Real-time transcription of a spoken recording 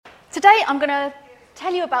Today I'm going to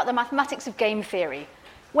tell you about the mathematics of game theory.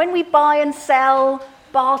 When we buy and sell,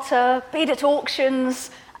 barter, bid at auctions,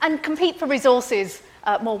 and compete for resources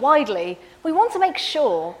more widely, we want to make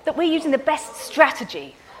sure that we're using the best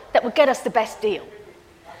strategy that will get us the best deal.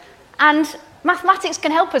 And mathematics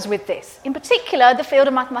can help us with this, in particular the field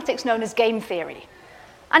of mathematics known as game theory.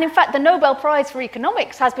 And in fact, the Nobel Prize for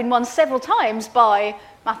Economics has been won several times by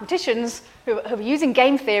mathematicians who are using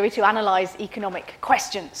game theory to analyse economic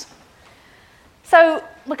questions. So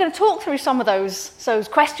we're going to talk through some of those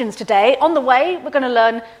questions today. On the way, we're going to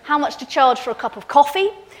learn how much to charge for a cup of coffee,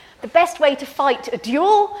 the best way to fight a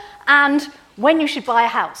duel, and when you should buy a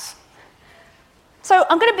house. So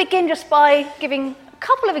I'm going to begin just by giving a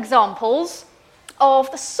couple of examples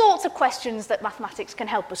of the sorts of questions that mathematics can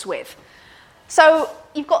help us with. So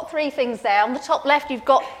you've got three things there. On the top left, you've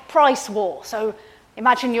got price war. So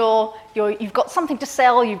imagine you've got something to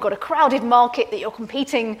sell, you've got a crowded market that you're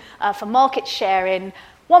competing for market share in.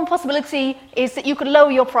 One possibility is that you could lower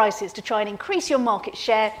your prices to try and increase your market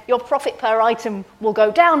share. Your profit per item will go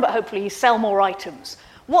down, but hopefully you sell more items.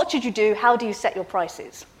 What should you do? How do you set your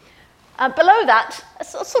prices? Below that, a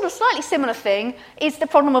sort of slightly similar thing is the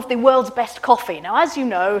problem of the world's best coffee. Now, as you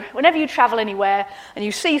know, whenever you travel anywhere and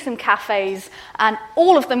you see some cafes, and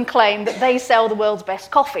all of them claim that they sell the world's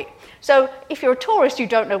best coffee. So if you're a tourist, you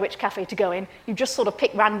don't know which cafe to go in. You just sort of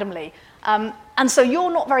pick randomly. And so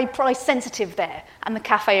you're not very price sensitive there, and the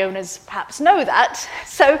cafe owners perhaps know that.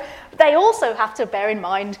 So they also have to bear in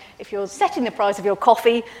mind, if you're setting the price of your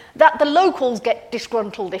coffee, that the locals get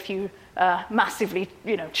disgruntled if you massively,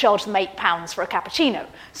 charge them £8 for a cappuccino.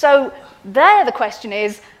 So there the question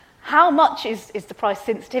is, how much is the price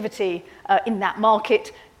sensitivity in that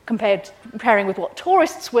market comparing with what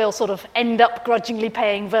tourists will sort of end up grudgingly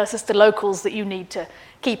paying versus the locals that you need to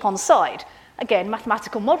keep on side? Again,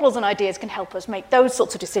 mathematical models and ideas can help us make those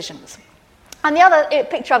sorts of decisions. And the other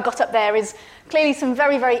picture I've got up there is clearly some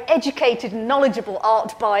very, very educated and knowledgeable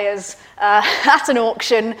art buyers at an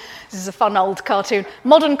auction. This is a fun old cartoon.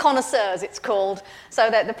 Modern Connoisseurs, it's called.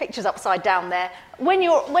 So the picture's upside down there. When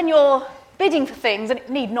you're bidding for things, and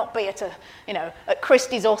it need not be at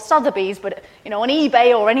Christie's or Sotheby's, but on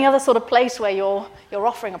eBay or any other sort of place where you're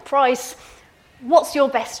offering a price, what's your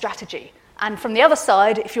best strategy? And from the other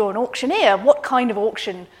side, if you're an auctioneer, what kind of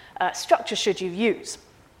auction structure should you use?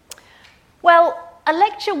 Well, a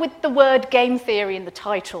lecture with the word game theory in the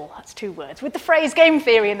title, that's two words, with the phrase game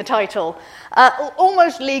theory in the title,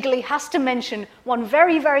 almost legally has to mention one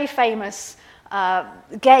very, very famous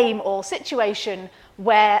game or situation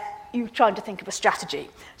where you're trying to think of a strategy.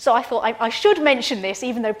 So I thought I should mention this,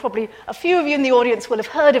 even though probably a few of you in the audience will have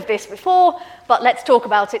heard of this before, but let's talk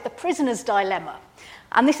about it, the prisoner's dilemma.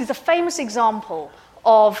 And this is a famous example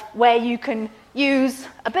of where you can use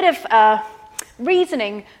a bit of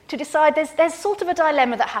reasoning to decide there's sort of a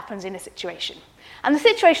dilemma that happens in a situation. And the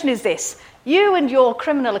situation is this. You and your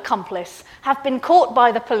criminal accomplice have been caught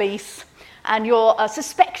by the police and you're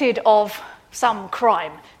suspected of some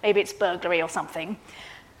crime. Maybe it's burglary or something.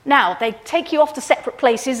 Now, they take you off to separate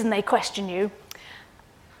places and they question you.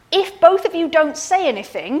 If both of you don't say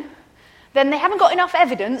anything, then they haven't got enough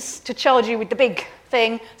evidence to charge you with the big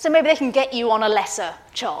thing, so maybe they can get you on a lesser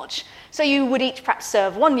charge. So you would each perhaps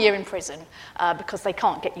serve 1 year in prison because they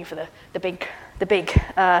can't get you for the big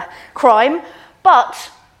crime.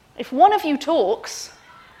 But if one of you talks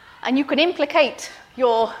and you can implicate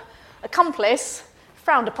your accomplice,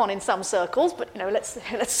 frowned upon in some circles, but let's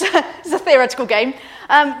it's a theoretical game.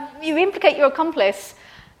 You implicate your accomplilice.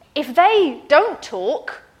 If they don't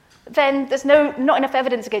talk, then there's not enough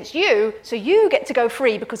evidence against you, so you get to go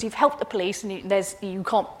free because you've helped the police and you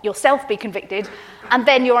can't yourself be convicted, and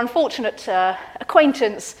then your unfortunate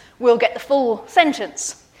acquaintance will get the full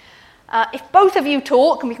sentence. If both of you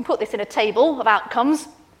talk, and we can put this in a table of outcomes,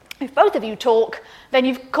 if both of you talk, then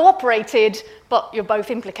you've cooperated, but you're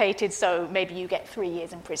both implicated, so maybe you get 3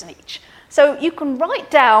 years in prison each. So you can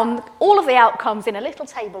write down all of the outcomes in a little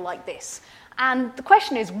table like this. And the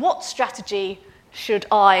question is, what strategy should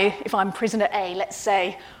I, if I'm prisoner A, let's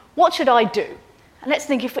say, what should I do? And let's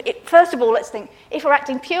think, first of all, if we're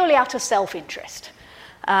acting purely out of self-interest,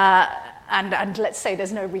 and let's say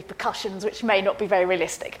there's no repercussions, which may not be very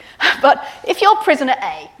realistic. But if you're prisoner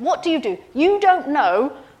A, what do? You don't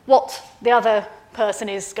know what the other person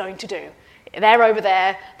is going to do. They're over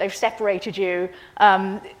there, they've separated you,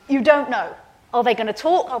 you don't know. Are they going to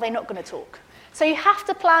talk? Are they not going to talk? So you have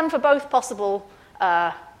to plan for both possible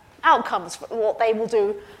outcomes. For what they will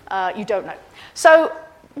do, you don't know. So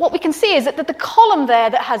what we can see is that the column there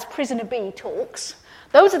that has prisoner B talks,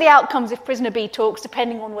 those are the outcomes if prisoner B talks,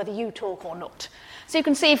 depending on whether you talk or not. So you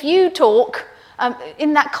can see if you talk,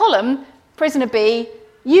 In that column, prisoner B,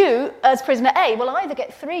 you, as prisoner A, will either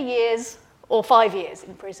get 3 years or 5 years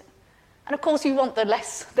in prison. And of course, you want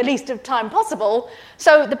the least of time possible.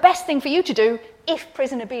 So the best thing for you to do, if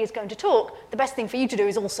prisoner B is going to talk, the best thing for you to do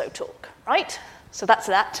is also talk, right? So that's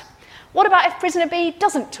that. What about if prisoner B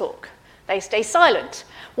doesn't talk? They stay silent.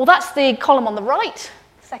 Well, that's the column on the right,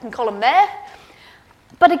 second column there.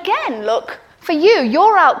 But again, look, for you,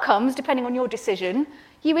 your outcomes, depending on your decision,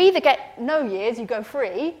 you either get no years, you go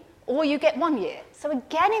free, or you get 1 year. So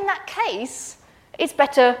again, in that case, it's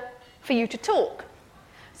better for you to talk.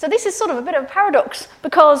 So this is sort of a bit of a paradox,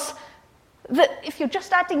 because if you're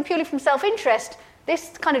just acting purely from self-interest,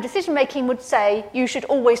 this kind of decision-making would say you should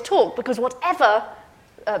always talk, because whatever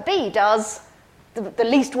B does, the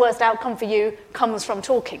least worst outcome for you comes from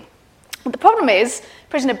talking. But the problem is,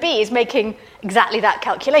 prisoner B is making exactly that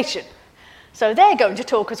calculation. So they're going to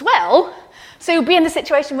talk as well. So you'll be in the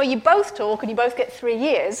situation where you both talk and you both get 3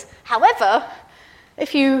 years. However,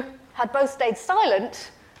 if you had both stayed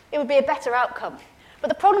silent, it would be a better outcome. But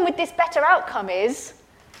the problem with this better outcome is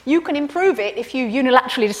you can improve it if you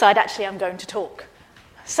unilaterally decide, actually, I'm going to talk.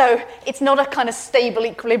 So it's not a kind of stable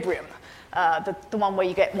equilibrium, the one where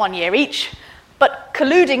you get 1 year each. But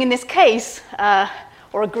colluding in this case,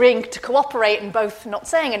 or agreeing to cooperate and both not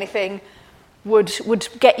saying anything, would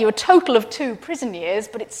get you a total of 2 prison years,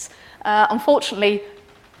 but it's unfortunately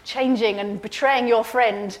changing and betraying your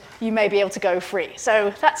friend, you may be able to go free.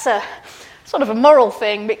 So that's a sort of a moral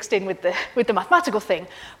thing mixed in with the mathematical thing.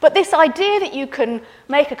 But this idea that you can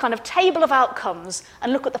make a kind of table of outcomes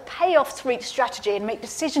and look at the payoffs for each strategy and make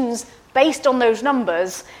decisions based on those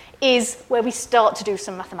numbers is where we start to do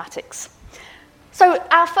some mathematics. So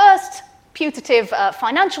our first putative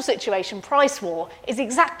financial situation, price war, is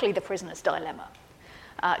exactly the prisoner's dilemma,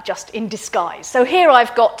 just in disguise. So here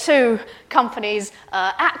I've got 2 companies,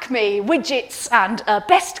 Acme Widgets and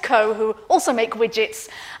Bestco, who also make widgets,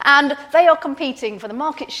 and they are competing for the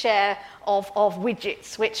market share of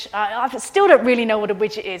widgets, which I still don't really know what a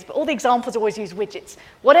widget is, but all the examples always use widgets.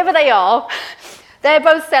 Whatever they are, they're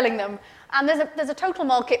both selling them, and there's a total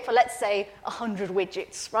market for, let's say, 100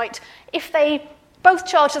 widgets, right? If they both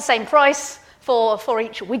charge the same price for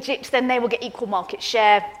each widget, then they will get equal market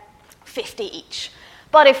share, 50 each.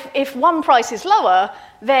 But if one price is lower,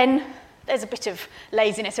 then there's a bit of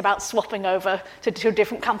laziness about swapping over to a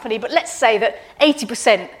different company. But let's say that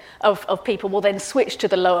 80% of people will then switch to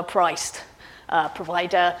the lower priced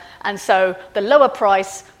provider. And so the lower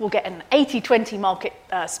price will get an 80-20 market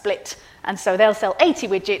split. And so they'll sell 80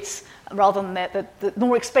 widgets rather than the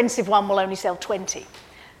more expensive one will only sell 20.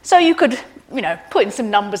 So you could, put in some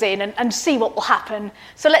numbers in and see what will happen.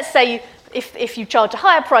 So let's say if you charge a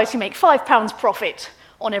higher price, you make £5 profit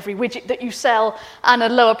on every widget that you sell, and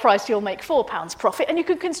at a lower price, you'll make £4 profit, and you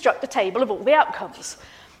can construct a table of all the outcomes.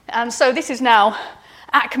 And so this is now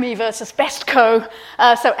Acme versus Bestco,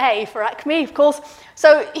 so A for Acme, of course.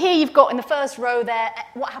 So here you've got in the first row there,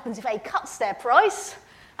 what happens if A cuts their price,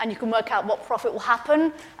 and you can work out what profit will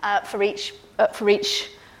happen for each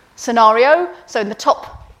scenario. So in the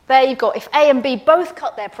top there you've got if A and B both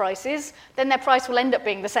cut their prices, then their price will end up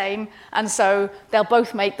being the same, and so they'll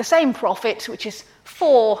both make the same profit, which is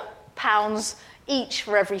 £4 each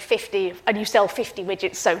for every 50, and you sell 50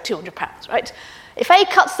 widgets, so £200, right? If A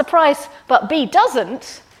cuts the price but B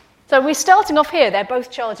doesn't, so we're starting off here, they're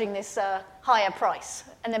both charging this higher price,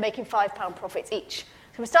 and they're making £5 profits each.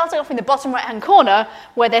 So we're starting off in the bottom right-hand corner,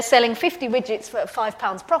 where they're selling 50 widgets for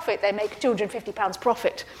 £5 profit, they make £250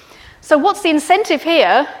 profit. So what's the incentive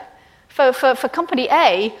here for company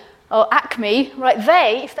A, or Acme, right?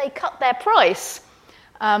 If they cut their price,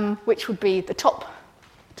 which would be the top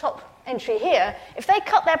entry here, if they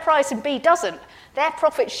cut their price and B doesn't, their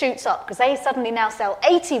profit shoots up because they suddenly now sell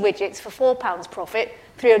 80 widgets for £4 profit,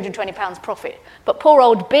 £320 profit. But poor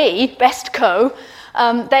old B, Bestco,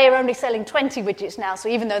 they are only selling 20 widgets now, so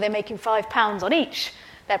even though they're making £5 on each,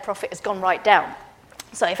 their profit has gone right down.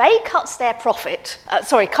 So if A cuts their price,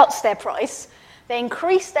 they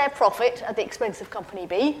increase their profit at the expense of company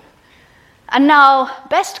B. And now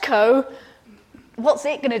Bestco, what's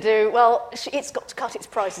it going to do? Well, it's got to cut its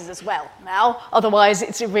prices as well now, otherwise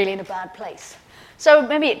it's really in a bad place. So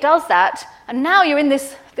maybe it does that, and now you're in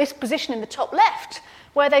this position in the top left,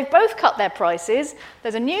 where they've both cut their prices.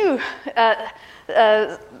 There's a new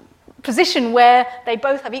position where they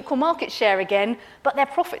both have equal market share again, but their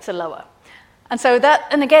profits are lower.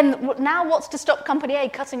 And again, now what's to stop company A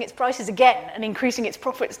cutting its prices again and increasing its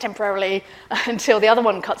profits temporarily until the other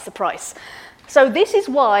one cuts the price? So this is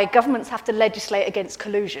why governments have to legislate against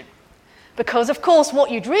collusion. Because, of course, what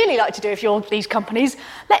you'd really like to do if you're these companies,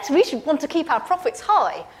 we should want to keep our profits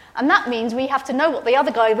high. And that means we have to know what the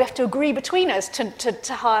other guy, we have to agree between us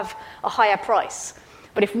to have a higher price.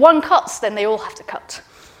 But if one cuts, then they all have to cut.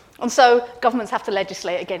 And so governments have to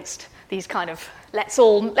legislate against these kind of, let's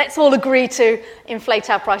all agree to inflate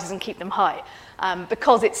our prices and keep them high,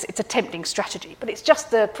 because it's a tempting strategy. But it's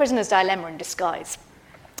just the prisoner's dilemma in disguise.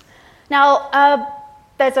 Now,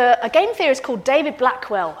 there's a game theorist called David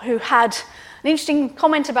Blackwell who had an interesting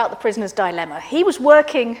comment about the prisoner's dilemma. He was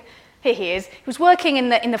working, here he is, he was working in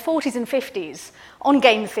the 40s and 50s on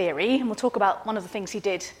game theory, and we'll talk about one of the things he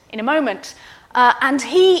did in a moment. And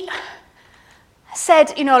he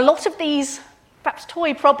said, a lot of these perhaps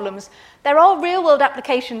toy problems, there are real-world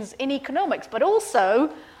applications in economics, but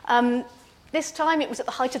also, this time it was at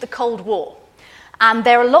the height of the Cold War. And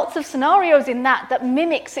there are lots of scenarios in that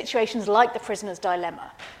mimic situations like the prisoner's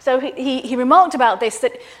dilemma. So he remarked about this,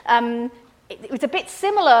 that it was a bit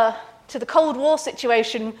similar to the Cold War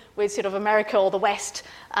situation with sort of America or the West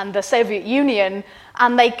and the Soviet Union,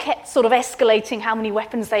 and they kept sort of escalating how many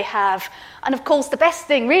weapons they have. And of course, the best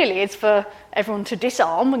thing really is for everyone to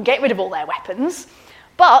disarm and get rid of all their weapons,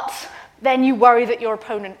 but then you worry that your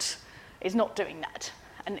opponent is not doing that.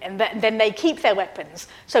 And then they keep their weapons.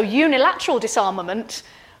 So unilateral disarmament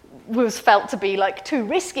was felt to be like too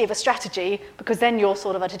risky of a strategy, because then you're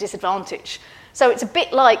sort of at a disadvantage. So it's a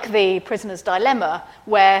bit like the prisoner's dilemma,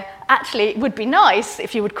 where actually it would be nice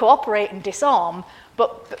if you would cooperate and disarm,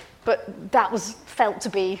 but that was felt to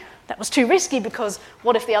be, that was too risky, because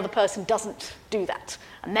what if the other person doesn't do that?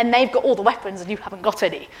 And then they've got all the weapons and you haven't got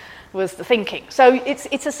any, was the thinking. So it's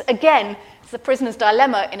the prisoner's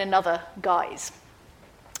dilemma in another guise.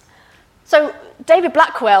 So David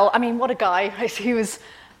Blackwell, I mean, what a guy. He was,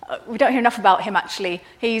 we don't hear enough about him, actually.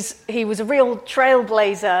 He was a real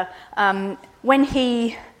trailblazer. When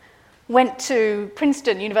he went to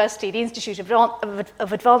Princeton University, the Institute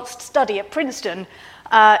of Advanced Study at Princeton,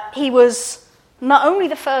 he was not only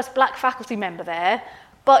the first black faculty member there,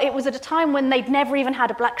 but it was at a time when they'd never even had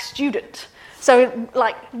a black student. So,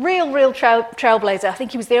 like, real trailblazer. I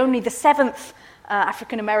think he was the seventh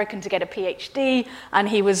African-American to get a PhD, and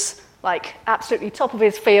he was like absolutely top of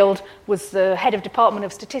his field, was the head of Department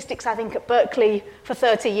of Statistics, I think, at Berkeley for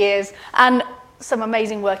 30 years, and some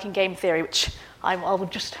amazing work in game theory, which I will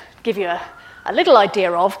just give you a little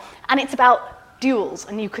idea of. And it's about duels,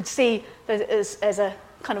 and you could see there's a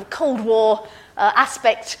kind of Cold War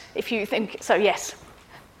aspect, if you think, so yes,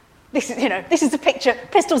 this is a picture,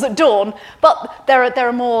 pistols at dawn, but there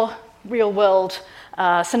are more real-world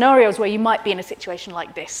scenarios where you might be in a situation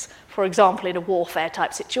like this. For example, in a warfare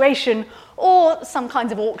type situation, or some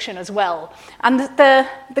kinds of auction as well. And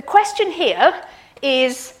the question here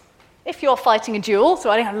is, if you're fighting a duel, so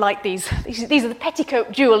I don't like these are the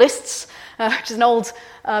petticoat duelists, which is an old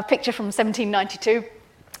picture from 1792.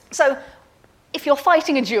 So if you're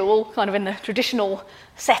fighting a duel, kind of in the traditional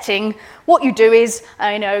setting, what you do is,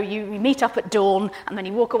 you meet up at dawn, and then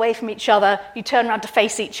you walk away from each other, you turn around to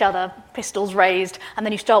face each other, pistols raised, and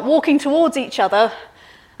then you start walking towards each other.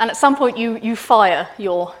 And at some point you fire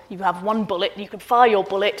you have one bullet, you can fire your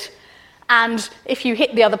bullet, and if you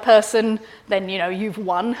hit the other person, then you've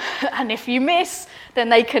won. And if you miss, then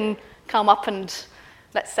they can come up and,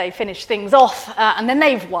 let's say, finish things off, and then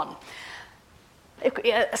they've won.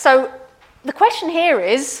 So the question here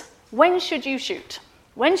is, when should you shoot?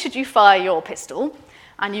 When should you fire your pistol?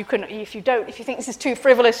 And you can, if you think this is too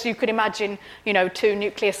frivolous, you could imagine, two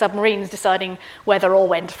nuclear submarines deciding whether or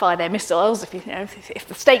when to fire their missiles. If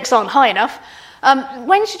the stakes aren't high enough,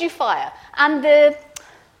 when should you fire? And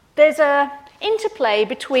there's a interplay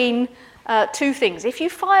between two things. If you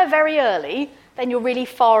fire very early, then you're really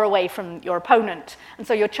far away from your opponent, and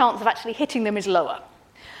so your chance of actually hitting them is lower.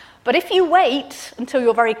 But if you wait until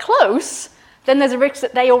you're very close, then there's a risk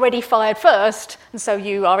that they already fired first, and so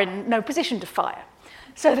you are in no position to fire.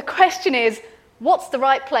 So the question is, what's the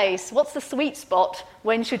right place? What's the sweet spot?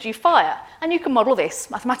 When should you fire? And you can model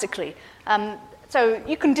this mathematically. So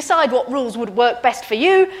you can decide what rules would work best for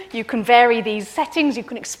you. You can vary these settings. You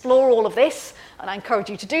can explore all of this. And I encourage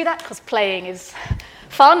you to do that, because playing is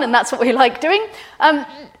fun, and that's what we like doing.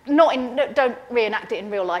 Don't reenact it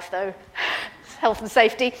in real life, though. Health and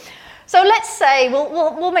safety. So let's say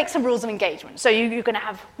we'll make some rules of engagement. So you're going to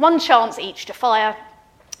have one chance each to fire.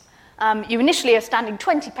 You initially are standing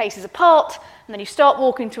 20 paces apart, and then you start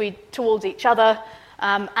walking towards each other.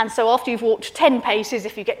 And so after you've walked 10 paces,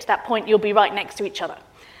 if you get to that point, you'll be right next to each other.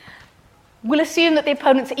 We'll assume that the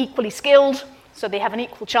opponents are equally skilled, so they have an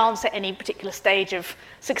equal chance at any particular stage of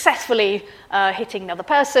successfully hitting another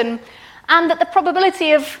person, and that the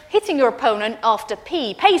probability of hitting your opponent after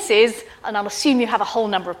p paces, and I'll assume you have a whole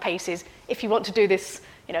number of paces. If you want to do this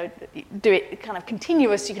do it kind of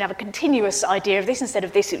continuous, you can have a continuous idea of this instead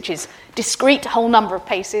of this, which is discrete, a whole number of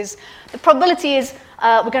paces. The probability is,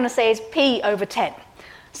 we're going to say, is p over 10.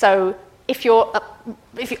 So if you're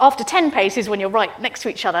after 10 paces, when you're right next to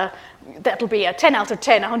each other, that'll be a 10 out of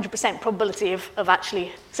 10, 100% probability of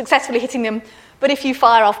actually successfully hitting them. But if you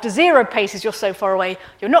fire after 0 paces, you're so far away,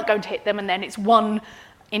 you're not going to hit them, and then it's 1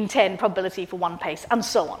 in 10 probability for 1 pace, and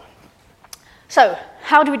so on. So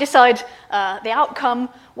how do we decide the outcome?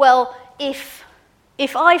 Well, if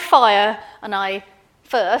I fire and I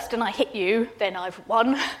hit you, then I've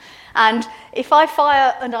won. And if I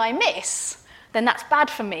fire and I miss, then that's bad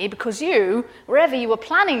for me, because you, wherever you were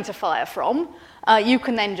planning to fire from, you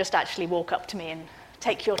can then just actually walk up to me and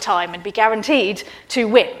take your time and be guaranteed to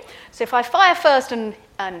win. So if I fire first and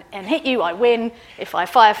hit you, I win. If I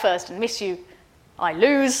fire first and miss you, I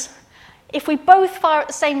lose. If we both fire at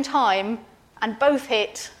the same time and both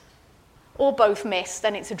hit or both miss,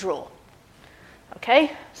 then it's a draw.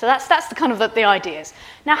 Okay, so that's the kind of the ideas.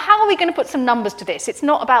 Now, how are we going to put some numbers to this? It's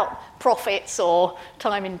not about profits or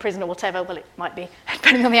time in prison or whatever. Well, it might be,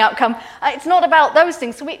 depending on the outcome. It's not about those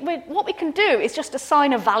things. So what we can do is just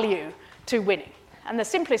assign a value to winning. And the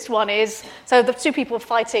simplest one is, so the two people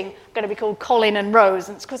fighting are going to be called Colin and Rose.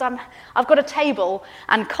 And it's because I've got a table,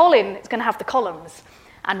 and Colin is going to have the columns,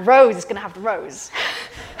 and Rose is going to have the rows.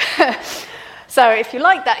 So if you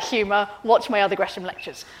like that humour, watch my other Gresham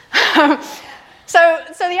lectures. So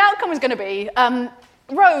the outcome is going to be,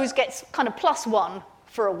 Rose gets kind of +1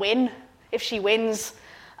 for a win if she wins.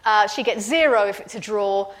 She gets 0 if it's a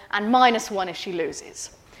draw, and -1 if she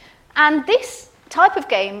loses. And this type of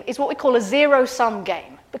game is what we call a zero-sum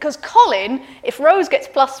game. Because Colin, if Rose gets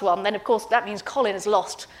 +1, then of course that means Colin has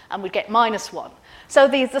lost and would get -1. So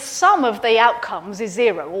the sum of the outcomes is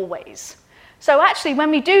 0 always. So actually,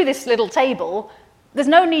 when we do this little table, there's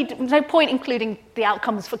no point including the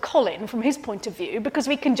outcomes for Colin from his point of view, because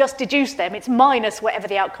we can just deduce them. It's minus whatever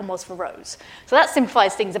the outcome was for Rose. So that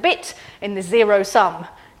simplifies things a bit in the zero-sum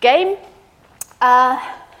game.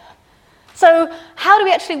 So how do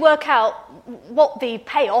we actually work out what the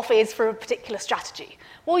payoff is for a particular strategy?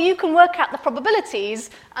 Well, you can work out the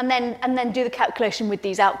probabilities and then do the calculation with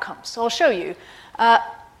these outcomes. So I'll show you.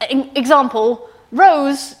 Example,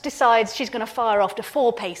 Rose decides she's going to fire after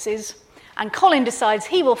 4 paces, and Colin decides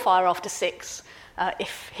he will fire after 6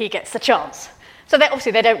 if he gets the chance. So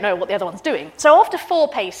obviously they don't know what the other one's doing. So after 4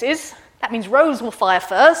 paces, that means Rose will fire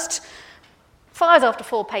first, fires after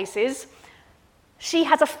 4 paces. She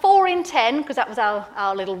has a 4 in 10, because that was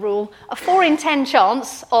our little rule, a 4 in 10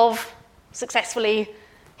 chance of successfully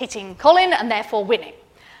hitting Colin and therefore winning.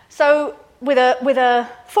 So with a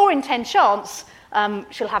 4 in 10 chance,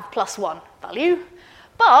 she'll have +1 value,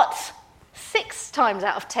 but 6 times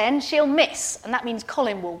out of 10 she'll miss, and that means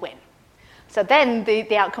Colin will win. So then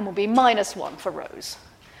the outcome will be -1 for Rose.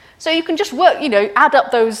 So you can just work, add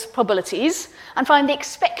up those probabilities and find the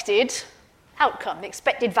expected outcome, the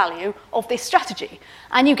expected value of this strategy,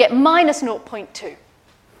 and you get -0.2.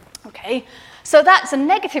 Okay, so that's a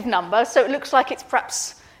negative number, so it looks like it's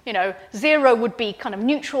perhaps, 0 would be kind of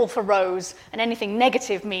neutral for Rose, and anything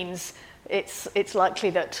negative means it's likely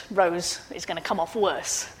that Rose is going to come off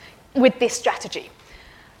worse with this strategy.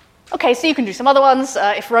 Okay, so you can do some other ones.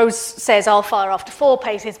 If Rose says, I'll fire after 4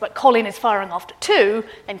 paces, but Colin is firing after 2,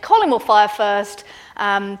 then Colin will fire first.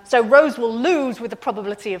 So Rose will lose with a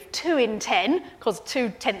probability of 2 in 10, because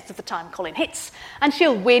 2/10 of the time Colin hits, and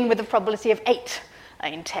she'll win with a probability of 8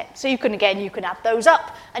 in 10. So you can add those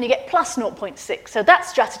up, and you get +0.6. So that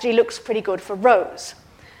strategy looks pretty good for Rose.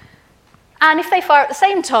 And if they fire at the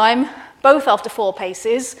same time, both after 4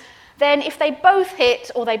 paces, then if they both hit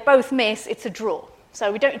or they both miss, it's a draw.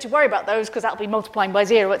 So we don't need to worry about those, because that'll be multiplying by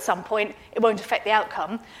 0 at some point. It won't affect the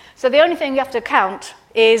outcome. So the only thing you have to count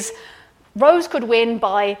is Rose could win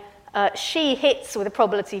by she hits with a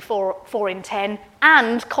probability 4 in 10,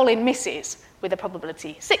 and Colin misses with a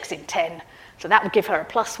probability 6 in 10. So that would give her a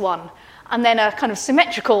 +1. And then a kind of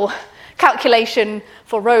symmetrical calculation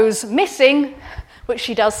for Rose missing, which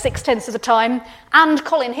she does 6/10 of the time, and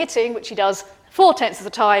Colin hitting, which she does 4/10 of the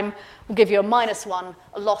time, will give you a -1,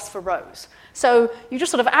 a loss for Rose. So you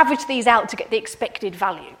just sort of average these out to get the expected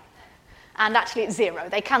value. And actually it's 0.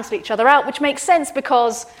 They cancel each other out, which makes sense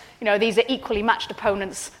because, these are equally matched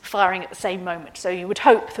opponents firing at the same moment. So you would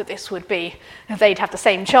hope that they'd have the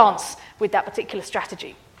same chance with that particular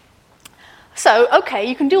strategy. So, okay,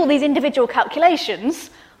 you can do all these individual calculations.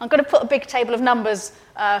 I'm going to put a big table of numbers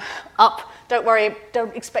up. Don't worry,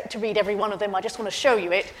 don't expect to read every one of them. I just want to show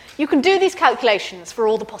you it. You can do these calculations for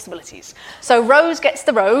all the possibilities. So Rose gets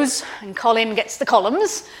the rows, and Colin gets the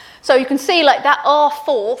columns. So you can see like that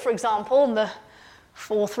R4, for example, and the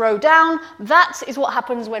Fourth row down, that is what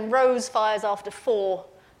happens when Rose fires after 4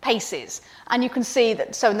 paces. And you can see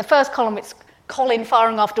that, so in the first column it's Colin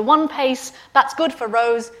firing after 1 pace. That's good for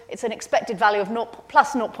Rose. It's an expected value of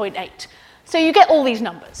plus 0.8. So you get all these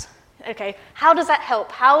numbers. Okay, how does that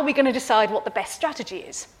help? How are we going to decide what the best strategy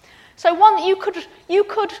is? So one, you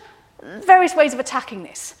could various ways of attacking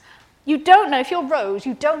this. You don't know, if you're Rose,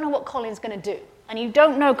 you don't know what Colin's going to do. And you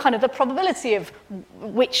don't know kind of the probability of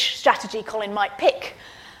which strategy Colin might pick.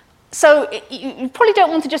 So you probably don't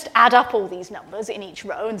want to just add up all these numbers in each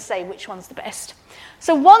row and say which one's the best.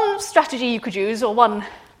 So one strategy you could use, or one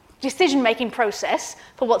decision-making process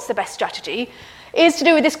for what's the best strategy, is to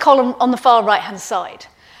do with this column on the far right-hand side.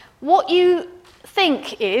 What you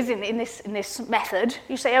think is, in this method,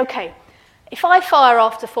 you say, okay, if I fire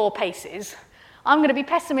after 4 paces, I'm going to be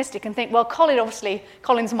pessimistic and think, well,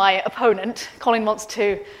 Colin's my opponent. Colin wants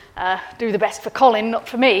to do the best for Colin, not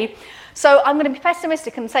for me. So I'm going to be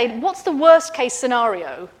pessimistic and say, what's the worst case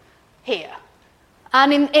scenario here?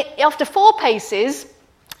 And after 4 paces,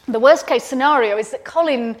 the worst case scenario is that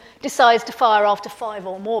Colin decides to fire after 5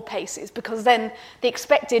 or more paces, because then the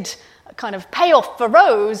expected kind of payoff for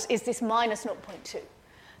Rose is this minus 0.2.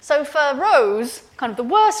 So for Rose, kind of the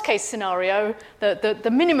worst case scenario, the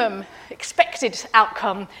minimum expected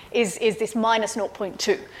outcome is this minus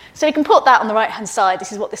 0.2. So you can put that on the right-hand side.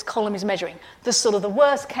 This is what this column is measuring, the sort of the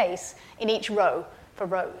worst case in each row for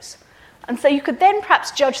Rose. And so you could then perhaps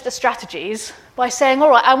judge the strategies by saying, all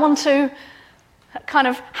right, I want to kind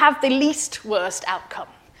of have the least worst outcome.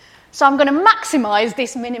 So I'm going to maximize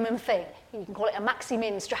this minimum thing. You can call it a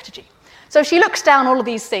maxi-min strategy. So she looks down all of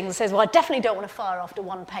these things and says, well, I definitely don't want to fire after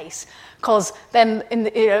 1 pace, because then in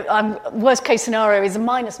the worst case scenario is a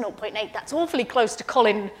minus 0.8. That's awfully close to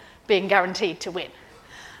Colin being guaranteed to win.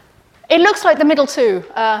 It looks like the middle two,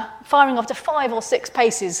 firing after 5 or 6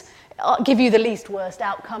 paces, give you the least worst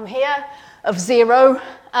outcome here of 0.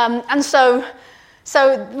 And so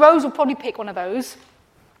Rose will probably pick one of those.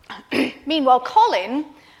 Meanwhile, Colin,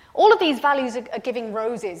 all of these values are giving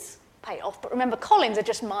Rose's payoff, but remember, Colin's are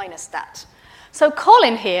just minus that. So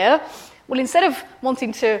Colin here will, instead of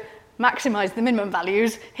wanting to maximize the minimum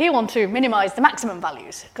values, he'll want to minimize the maximum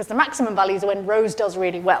values, because the maximum values are when Rose does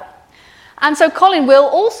really well. And so Colin will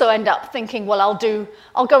also end up thinking, well,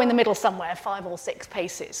 I'll go in the middle somewhere, 5 or 6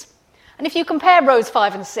 paces. And if you compare rows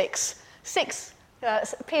 5 and 6, 6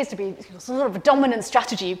 appears to be sort of a dominant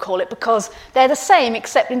strategy, you call it, because they're the same,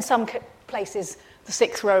 except in some places the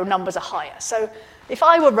 6th row numbers are higher. So if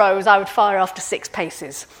I were Rose, I would fire after 6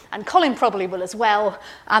 paces. And Colin probably will as well.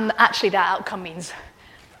 And actually that outcome means,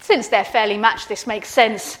 since they're fairly matched, this makes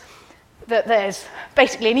sense that there's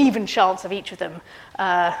basically an even chance of each of them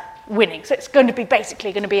winning. So it's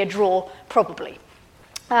basically going to be a draw, probably.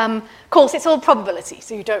 Of course, it's all probability,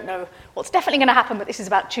 so you don't know what's definitely going to happen, but this is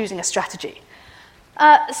about choosing a strategy.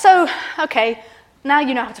 Okay, now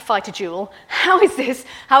you know how to fight a duel. How is this?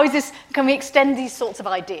 Can we extend these sorts of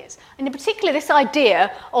ideas? And in particular, this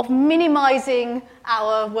idea of minimizing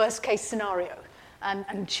our worst case scenario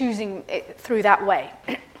and choosing it through that way.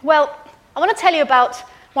 Well, I want to tell you about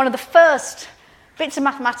one of the first bits of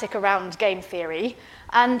mathematics around game theory.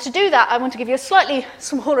 And to do that, I want to give you a slightly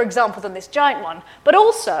smaller example than this giant one. But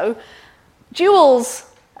also, duels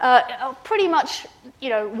are pretty much,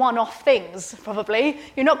 one-off things, probably.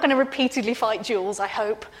 You're not going to repeatedly fight duels, I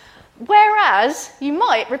hope. Whereas you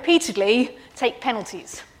might repeatedly take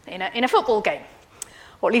penalties in a football game,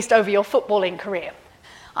 or at least over your footballing career.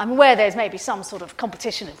 I'm aware there's maybe some sort of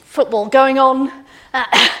competition in football going on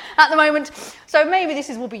at the moment, so maybe this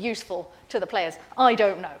will be useful to the players. I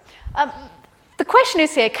don't know. The question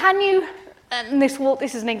is here, can you, and this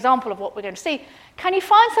is an example of what we're going to see, can you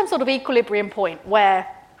find some sort of equilibrium point where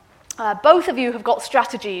both of you have got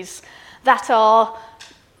strategies that are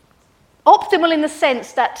optimal in the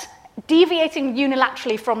sense that deviating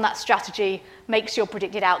unilaterally from that strategy makes your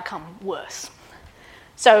predicted outcome worse?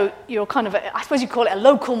 So you're kind of, I suppose you call it a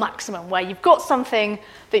local maximum, where you've got something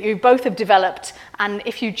that you both have developed, and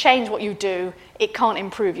if you change what you do, it can't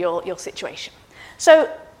improve your situation.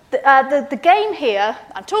 So the game here,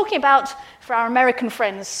 I'm talking about, for our American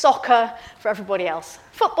friends, soccer, for everybody else,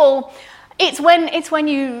 football. It's when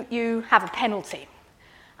you have a penalty.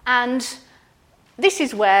 And this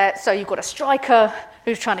is where, so you've got a striker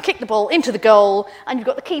who's trying to kick the ball into the goal, and you've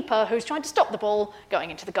got the keeper who's trying to stop the ball going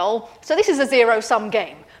into the goal. So this is a zero-sum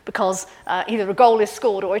game, because either a goal is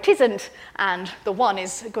scored or it isn't, and the one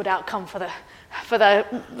is a good outcome for the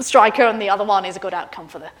striker, and the other one is a good outcome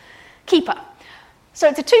for the keeper. So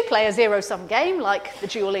it's a two-player zero-sum game, like the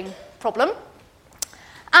dueling problem.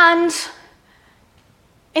 And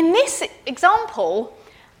in this example,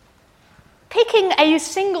 picking a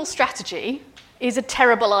single strategy is a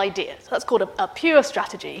terrible idea. So that's called a pure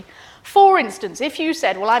strategy. For instance, if you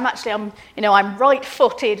said, well, I'm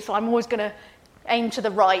right-footed, so I'm always going to aim to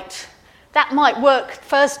the right, that might work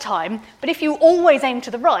first time, but if you always aim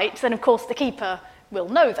to the right, then of course the keeper will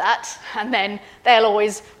know that, and then they'll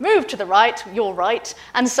always move to the right, you're right,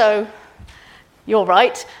 and so you're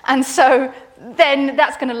right, and so then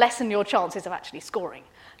that's going to lessen your chances of actually scoring.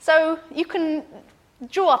 So you can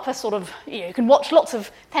draw up a sort of, you can watch lots of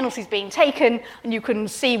penalties being taken, and you can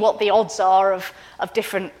see what the odds are of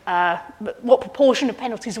different, what proportion of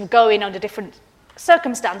penalties will go in under different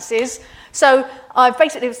circumstances. So I've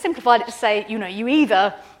basically simplified it to say,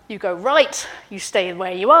 you go right, you stay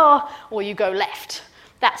where you are, or you go left.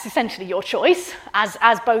 That's essentially your choice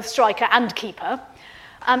as both striker and keeper.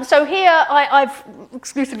 So here I've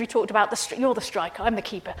exclusively talked about you're the striker, I'm the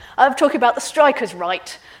keeper. I'm talking about the striker's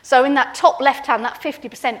right. So in that top left hand, that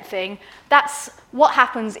 50% thing, that's what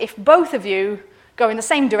happens if both of you go in the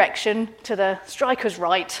same direction to the striker's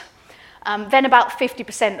right. Then about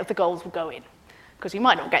 50% of the goals will go in, because you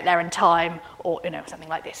might not get there in time, or something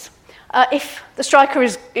like this. If the striker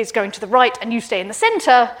is going to the right and you stay in the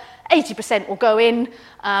centre, 80% will go in.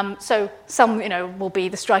 So some, will be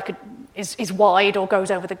the striker is wide or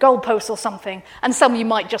goes over the goalpost or something, and some you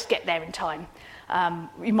might just get there in time.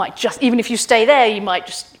 You might just, even if you stay there, you might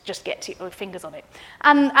just get your fingers on it.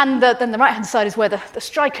 And then the right-hand side is where the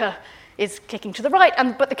striker is kicking to the right,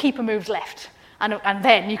 but the keeper moves left. And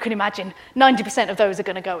then you can imagine 90% of those are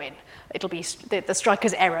going to go in. It'll be the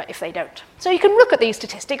striker's error if they don't. So you can look at these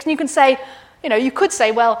statistics and you can say, you could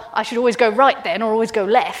say, well, I should always go right then or always go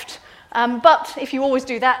left. But if you always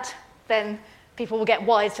do that, then people will get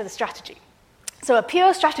wise to the strategy. So a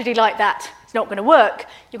pure strategy like that is not going to work.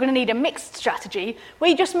 You're going to need a mixed strategy where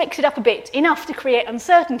you just mix it up a bit, enough to create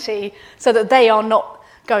uncertainty so that they are not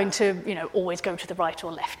going to, always go to the right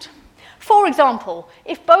or left. For example,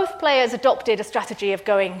 if both players adopted a strategy of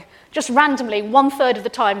going just randomly 1/3 of the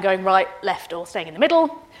time going right, left, or staying in the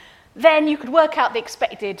middle, then you could work out the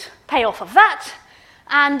expected payoff of that,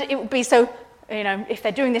 and it would be so, if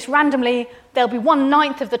they're doing this randomly, there'll be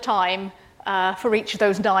 1/9 of the time for each of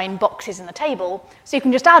those 9 boxes in the table. So you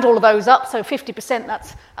can just add all of those up, so 50%,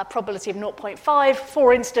 that's a probability of 0.5,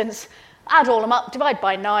 for instance, add all them up, divide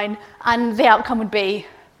by 9, and the outcome would be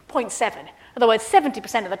 0.7. In other words,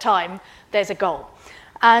 70% of the time, there's a goal.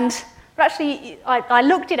 And actually, I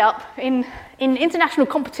looked it up. In international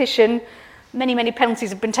competition, many penalties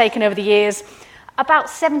have been taken over the years. About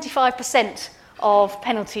 75% of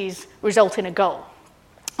penalties result in a goal,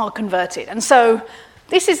 are converted. And so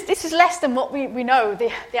this is less than what we know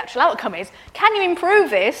the actual outcome is. Can you improve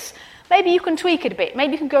this? Maybe you can tweak it a bit.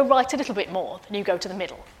 Maybe you can go right a little bit more than you go to the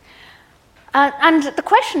middle. And the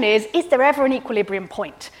question is there ever an equilibrium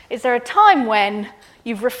point? Is there a time when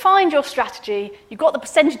you've refined your strategy, you've got the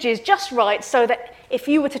percentages just right so that if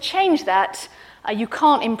you were to change that, you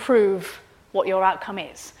can't improve what your outcome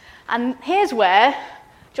is? And here's where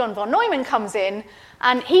John von Neumann comes in,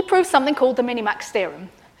 and he proves something called the Minimax theorem,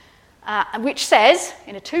 which says,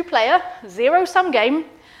 in a 2-player, zero-sum game,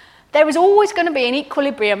 there is always going to be an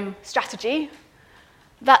equilibrium strategy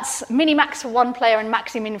that's minimax for one player and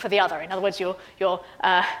maximin for the other. In other words, you're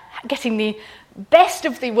getting the best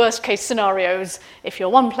of the worst-case scenarios if you're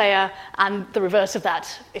one player, and the reverse of that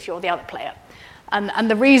if you're the other player. And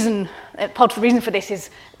the reason, part of the reason for this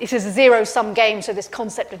is it is a zero-sum game, so this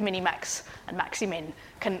concept of minimax and maximin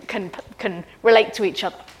can relate to each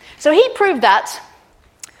other. So he proved that,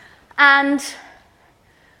 and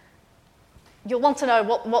you'll want to know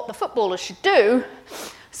what the footballers should do.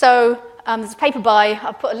 So there's a paper by,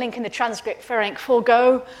 I'll put a link in the transcript, Ferenc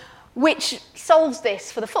Forgo, which solves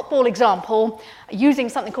this for the football example using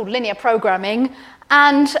something called linear programming.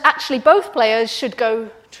 And actually both players should go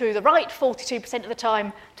to the right 42% of the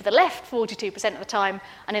time, to the left 42% of the time,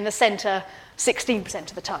 and in the centre 16%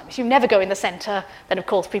 of the time. If you never go in the centre, then of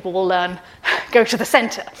course people will learn go to the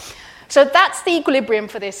centre. So that's the equilibrium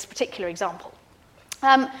for this particular example.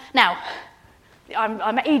 Now,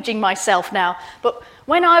 I'm aging myself now, but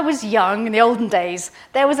when I was young, in the olden days,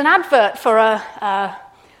 there was an advert for a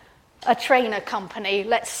trainer company,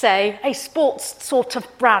 let's say, a sports sort of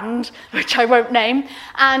brand, which I won't name,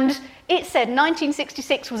 and it said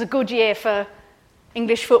 1966 was a good year for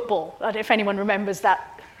English football. I don't know if anyone remembers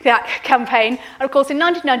that campaign. And of course, in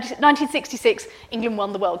 1966, England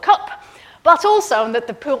won the World Cup. But also, and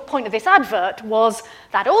the point of this advert was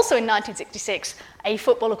that also in 1966, a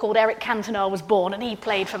footballer called Eric Cantona was born, and he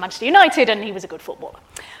played for Manchester United, and he was a good footballer.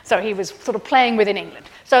 So he was sort of playing within England.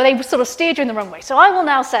 So they sort of steered you in the wrong way. So I will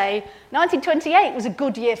now say 1928 was a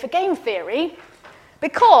good year for game theory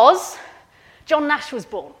because John Nash was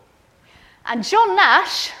born. And John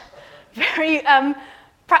Nash, very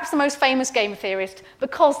perhaps the most famous game theorist,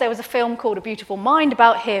 because there was a film called A Beautiful Mind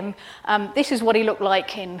about him. This is what he looked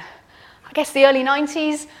like in, I guess, the early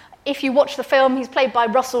 90s. If you watch the film, he's played by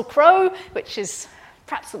Russell Crowe, which is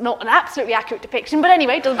perhaps not an absolutely accurate depiction, but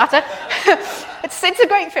anyway, it doesn't matter. It's a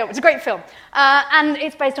great film. It's a great film. And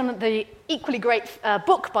it's based on the equally great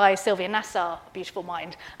book by Sylvia Nassar, A Beautiful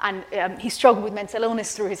Mind. And he struggled with mental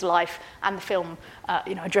illness through his life, and the film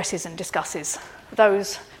addresses and discusses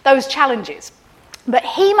those challenges. But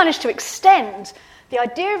he managed to extend the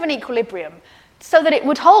idea of an equilibrium so that it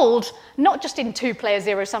would hold not just in two-player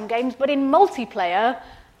zero-sum games, but in multiplayer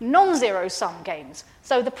non-zero-sum games.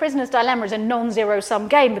 So the Prisoner's Dilemma is a non-zero-sum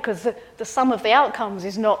game because the sum of the outcomes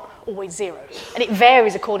is not always zero, and it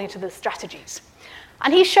varies according to the strategies.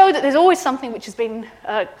 And he showed that there's always something which has been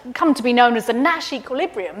come to be known as the Nash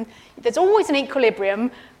equilibrium. There's always an equilibrium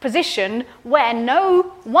position where no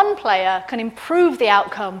one player can improve the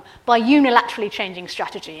outcome by unilaterally changing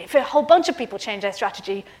strategy. If a whole bunch of people change their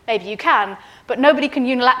strategy, maybe you can, but nobody can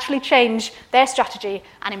unilaterally change their strategy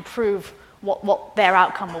and improve what their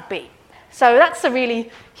outcome will be. So that's a really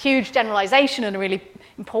huge generalization and a really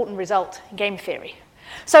important result in game theory.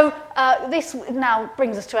 So this now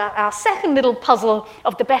brings us to our second little puzzle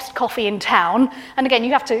of the best coffee in town. And again,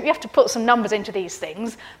 you have to put some numbers into these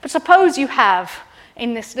things. But suppose you have,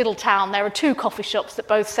 in this little town, there are 2 coffee shops that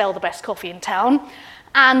both sell the best coffee in town.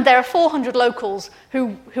 And there are 400 locals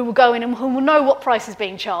who will go in and who will know what price is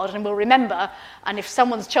being charged and will remember. And if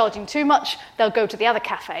someone's charging too much, they'll go to the other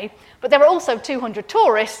cafe. But there are also 200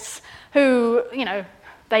 tourists who,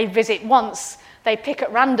 they visit once. They pick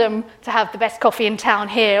at random to have the best coffee in town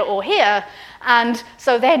here or here. And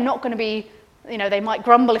so they're not going to be, they might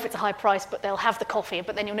grumble if it's a high price, but they'll have the coffee,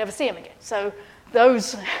 but then you'll never see them again. So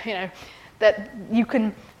those, that you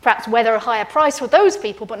can perhaps weather a higher price for those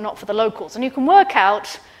people, but not for the locals. And you can work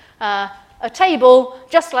out a table,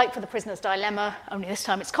 just like for the Prisoner's Dilemma, only this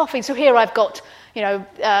time it's coffee. So here I've got,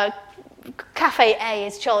 Cafe A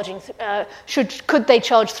is charging, could they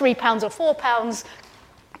charge £3 or £4?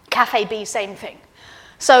 Cafe B, same thing.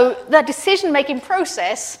 So that decision-making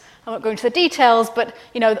process, I won't go into the details, but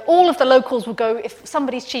all of the locals will go, if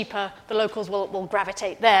somebody's cheaper, the locals will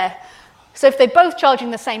gravitate there. So if they're both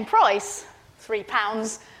charging the same price,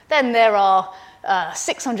 £3, then there are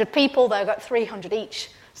 600 people, they've got 300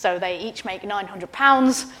 each, so they each make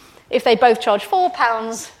 £900. If they both charge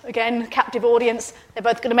 £4, again, captive audience, they're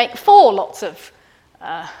both going to make 4 lots of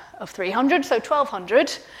 300, so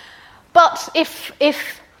 1,200. But if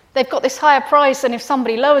they've got this higher price, and if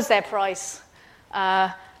somebody lowers their price,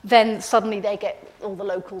 then suddenly all the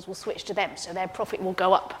locals will switch to them, so their profit will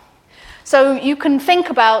go up. So you can think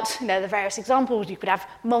about the various examples. You could have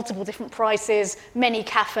multiple different prices, many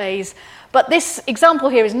cafes, but this example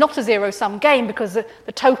here is not a zero-sum game because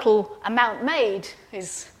the total amount made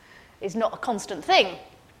is not a constant thing.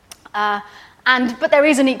 But there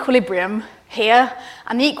is an equilibrium here,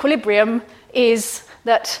 and the equilibrium is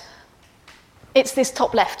that it's this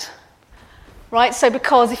top left, right? So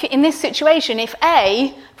because in this situation, if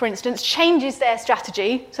A, for instance, changes their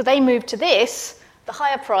strategy, so they move to this, the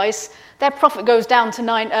higher price, their profit goes down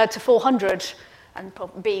to 400, and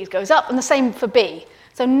B goes up, and the same for B.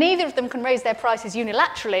 So neither of them can raise their prices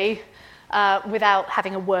unilaterally without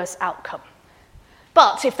having a worse outcome.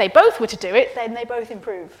 But if they both were to do it, then they both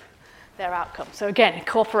improve their outcome. So again,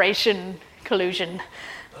 cooperation, collusion,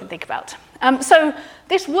 you can think about. So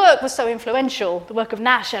this work was so influential, the work of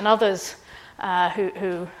Nash and others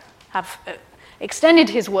who have extended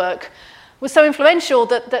his work, was so influential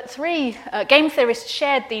that 3 game theorists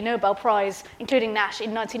shared the Nobel Prize, including Nash,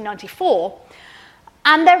 in 1994.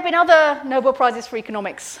 And there have been other Nobel Prizes for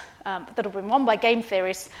economics that have been won by game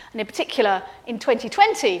theorists. And in particular, in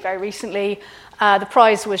 2020, very recently, the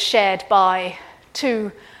prize was shared by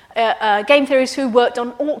 2 game theorists who worked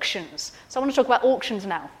on auctions. So I want to talk about auctions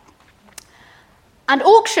now. And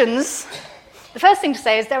auctions, the first thing to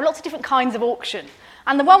say is there are lots of different kinds of auction.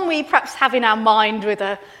 And the one we perhaps have in our mind with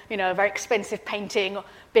a very expensive painting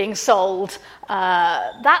being sold,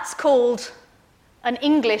 that's called an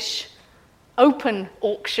English open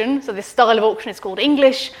auction. So this style of auction is called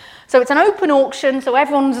English. So it's an open auction, so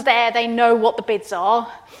everyone's there, they know what the bids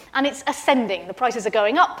are, and it's ascending. The prices are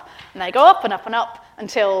going up, and they go up and up and up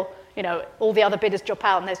until all the other bidders drop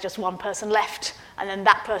out and there's just one person left, and then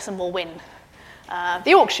that person will win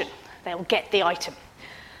the auction. They'll get the item.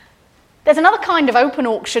 There's another kind of open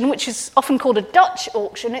auction, which is often called a Dutch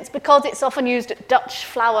auction. It's because it's often used at Dutch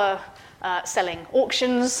flower selling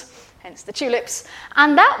auctions, hence the tulips.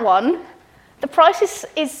 And that one, the price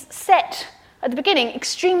is set at the beginning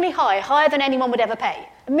extremely high, higher than anyone would ever pay,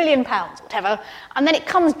 £1 million, whatever, and then it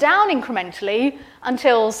comes down incrementally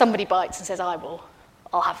until somebody bites and says, I'll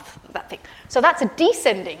have that thing. So that's a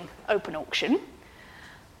descending open auction.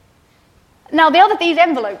 Now, these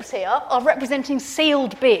envelopes here are representing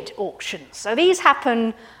sealed bid auctions. So these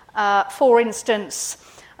happen, for instance,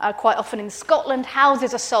 quite often in Scotland.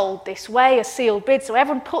 Houses are sold this way, a sealed bid. So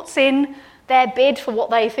everyone puts in their bid for what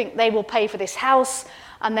they think they will pay for this house.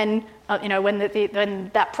 And then,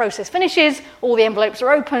 when that process finishes, all the envelopes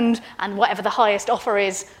are opened, and whatever the highest offer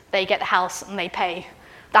is, they get the house and they pay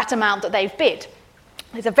that amount that they've bid.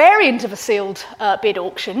 There's a variant of a sealed bid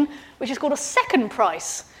auction, which is called a second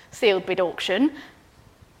price sealed bid auction.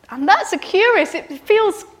 And that's it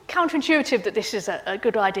feels counterintuitive that this is a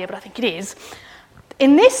good idea, but I think it is.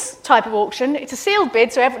 In this type of auction, it's a sealed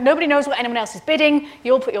bid, so nobody knows what anyone else is bidding.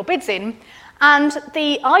 You all put your bids in, and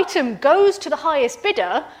the item goes to the highest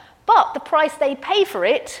bidder, but the price they pay for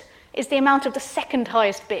it is the amount of the second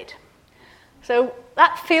highest bid. So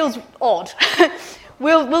that feels odd.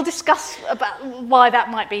 We'll discuss about why that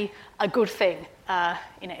might be a good thing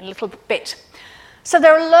in a little bit. So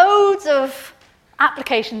there are loads of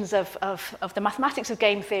applications of the mathematics of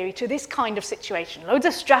game theory to this kind of situation. Loads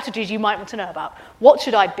of strategies you might want to know about. What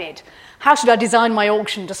should I bid? How should I design my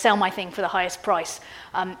auction to sell my thing for the highest price?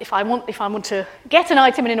 If I want to get an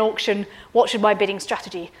item in an auction, what should my bidding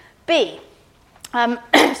strategy be?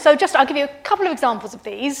 So I'll give you a couple of examples of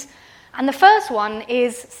these. And the first one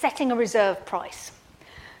is setting a reserve price.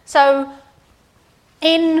 So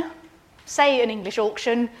in, say, an English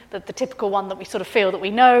auction, the typical one that we sort of feel that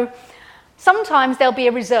we know, sometimes there'll be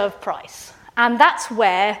a reserve price, and that's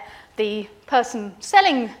where the person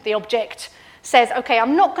selling the object says, okay,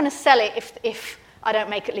 I'm not going to sell it if I don't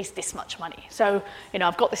make at least this much money. So,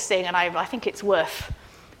 I've got this thing and I think it's worth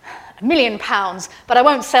 £1 million, but I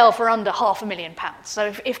won't sell for under £500,000.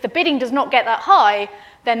 So if the bidding does not get that high,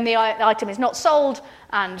 then the item is not sold,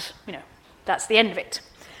 and, that's the end of it.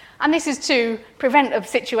 And this is to prevent a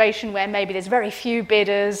situation where maybe there's very few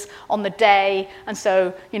bidders on the day, and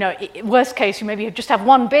so, worst case, you maybe just have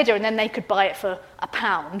one bidder and then they could buy it for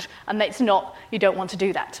 £1, and you don't want to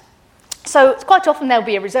do that. So it's quite often there'll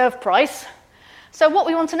be a reserve price. So what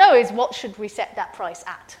we want to know is, what should we set that price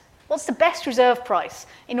at? What's the best reserve price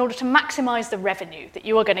in order to maximize the revenue that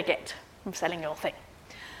you are going to get from selling your thing?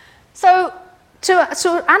 So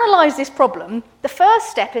to analyze this problem, the first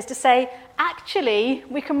step is to say, actually,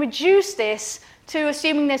 we can reduce this to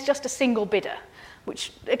assuming there's just a single bidder,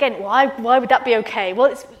 which, again, why would that be okay?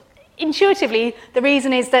 Well, intuitively, the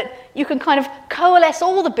reason is that you can kind of coalesce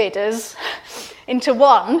all the bidders into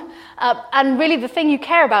one, and really the thing you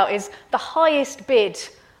care about is the highest bid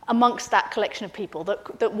amongst that collection of people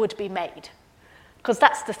that would be made, because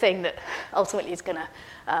that's the thing that ultimately is going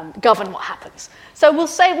to govern what happens. So we'll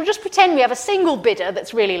just pretend we have a single bidder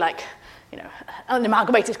that's really like, an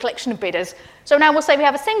amalgamated collection of bidders. So now we'll say we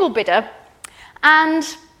have a single bidder, and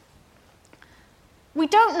we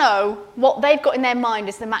don't know what they've got in their mind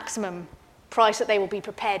as the maximum price that they will be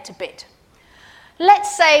prepared to bid.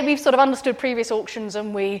 Let's say we've sort of understood previous auctions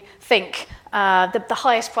and we think that the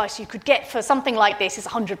highest price you could get for something like this is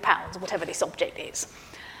 £100, or whatever this object is.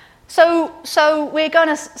 So we're going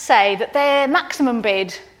to say that their maximum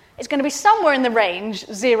bid is going to be somewhere in the range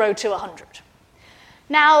 0 to 100.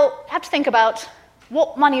 Now, you have to think about,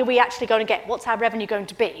 what money are we actually going to get? What's our revenue going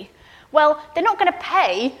to be? Well, they're not going to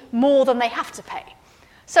pay more than they have to pay.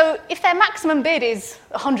 So if their maximum bid is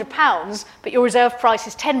 £100, but your reserve price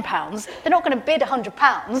is £10, they're not going to bid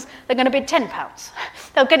 £100, they're going to bid £10.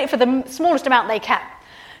 They'll get it for the smallest amount they can.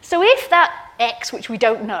 So if that X, which we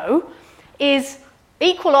don't know, is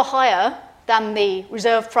equal or higher than the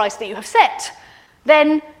reserve price that you have set,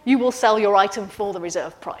 then you will sell your item for the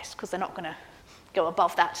reserve price, because they're not going to go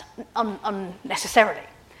above that unnecessarily.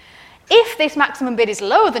 If this maximum bid is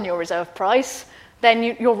lower than your reserve price, then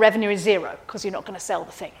your revenue is 0, because you're not going to sell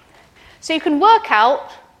the thing. So you can work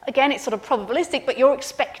out, again, it's sort of probabilistic, but your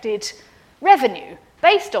expected revenue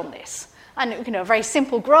based on this. And a very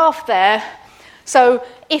simple graph there. So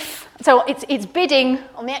it's bidding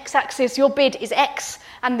on the x-axis, your bid is x,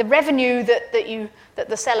 and the revenue that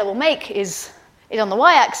the seller will make is on the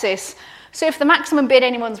y-axis. So if the maximum bid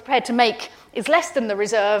anyone's prepared to make is less than the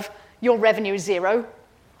reserve, your revenue is 0.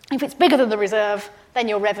 If it's bigger than the reserve, then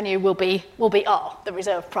your revenue will be R, the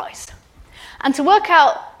reserve price. And to work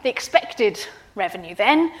out the expected revenue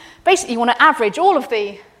then, basically you want to average all of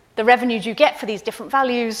the revenues you get for these different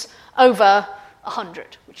values over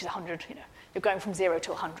 100, which is 100, you're going from 0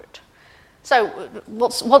 to 100. So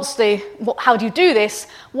how do you do this?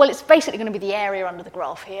 Well, it's basically going to be the area under the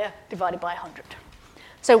graph here divided by 100.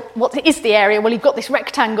 So what is the area? Well, you've got this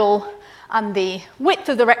rectangle, and the width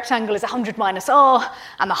of the rectangle is 100 minus r,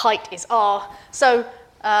 and the height is r. So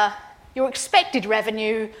your expected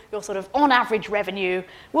revenue, your sort of on average revenue,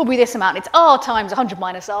 will be this amount. It's r times 100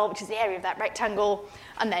 minus r, which is the area of that rectangle,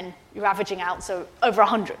 and then you're averaging out, so over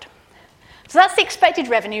 100. So that's the expected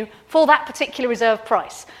revenue for that particular reserve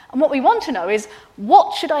price. And what we want to know is,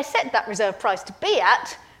 what should I set that reserve price to be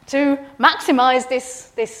at to maximize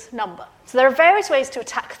this number? So there are various ways to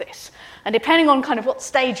attack this. And depending on kind of what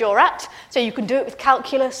stage you're at, so you can do it with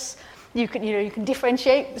calculus, you can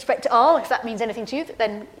differentiate with respect to r, if that means anything to you,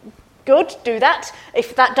 then good, do that.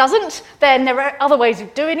 If that doesn't, then there are other ways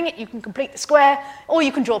of doing it. You can complete the square, or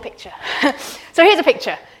you can draw a picture. So here's a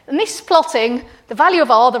picture. And this is plotting the value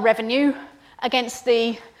of r, the revenue, against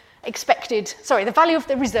the the value of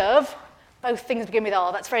the reserve. Both things begin with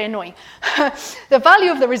r, that's very annoying. The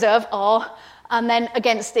value of the reserve, r, and then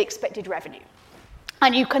against the expected revenue.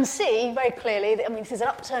 And you can see very clearly that, this is an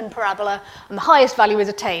upturned parabola, and the highest value is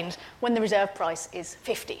attained when the reserve price is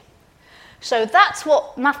 50. So that's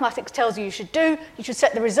what mathematics tells you should do. You should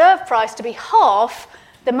set the reserve price to be half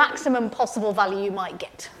the maximum possible value you might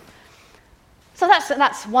get. So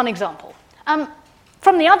that's one example.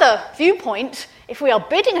 From the other viewpoint, if we are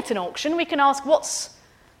bidding at an auction, we can ask, what's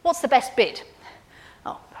the best bid?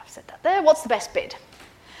 Oh, I've said that there. What's the best bid?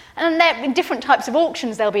 And in different types of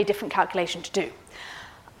auctions, there'll be a different calculation to do.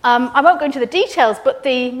 I won't go into the details, but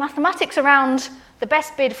the mathematics around the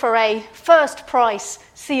best bid for a first price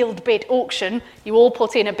sealed bid auction, you all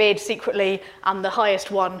put in a bid secretly, and the highest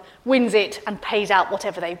one wins it and pays out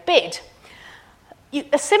whatever they bid.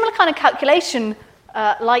 A similar kind of calculation,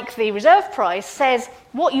 like the reserve price, says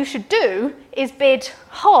what you should do is bid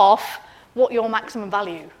half what your maximum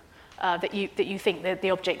value that you think the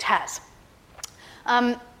object has.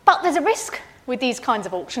 But there's a risk with these kinds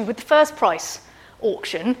of auctions, with the first price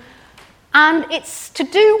auction, and it's to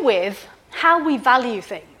do with how we value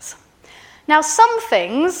things. Now, some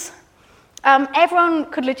things, everyone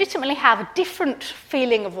could legitimately have a different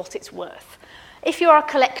feeling of what it's worth. If you're a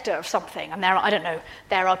collector of something, and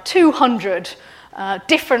there are 200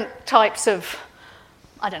 different types of,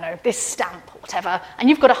 this stamp or whatever, and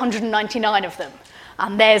you've got 199 of them,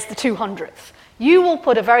 and there's the 200th. You will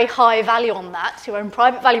put a very high value on that. Your own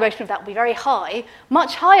private valuation of that will be very high,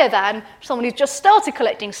 much higher than someone who's just started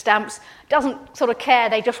collecting stamps, doesn't sort of care,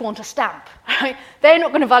 they just want a stamp. Right? They're not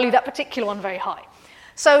going to value that particular one very high.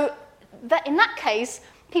 So in that case,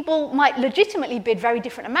 people might legitimately bid very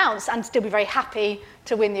different amounts and still be very happy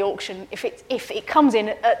to win the auction if it comes in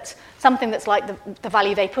at something that's like the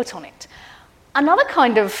value they put on it. Another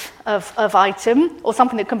kind of item, or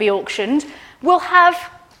something that can be auctioned, will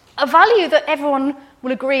have a value that everyone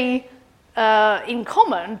will agree in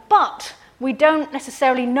common, but we don't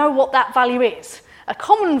necessarily know what that value is. A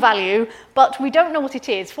common value, but we don't know what it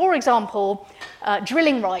is. For example,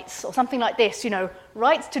 drilling rights or something like this,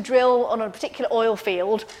 rights to drill on a particular oil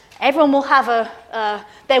field. Everyone will have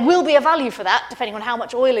there will be a value for that, depending on how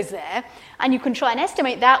much oil is there, and you can try and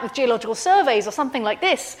estimate that with geological surveys or something like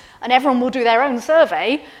this, and everyone will do their own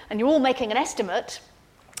survey, and you're all making an estimate.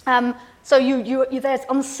 So there's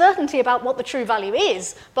uncertainty about what the true value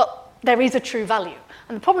is, but there is a true value.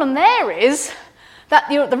 And the problem there is that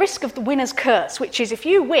the risk of the winner's curse, which is if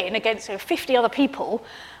you win against 50 other people,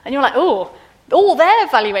 and you're like, oh, all their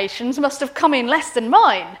valuations must have come in less than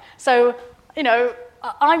mine. So,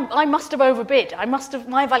 I must have overbid.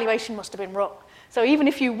 My valuation must have been wrong. So even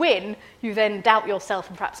if you win, you then doubt yourself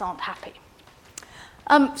and perhaps aren't happy.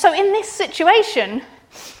 So in this situation,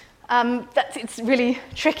 it's really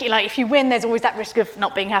tricky. Like if you win, there's always that risk of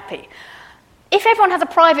not being happy. If everyone has a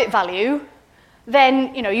private value,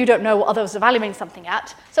 then you don't know what others are valuing something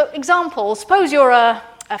at. So example, suppose you're a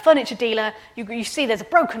furniture dealer, you see there's a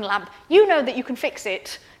broken lamp, you know that you can fix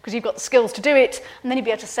it because you've got the skills to do it, and then you'd be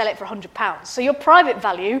able to sell it for £100. So your private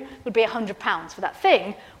value would be £100 for that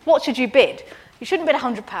thing. What should you bid? You shouldn't bid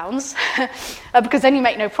 £100 because then you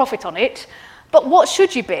make no profit on it. But what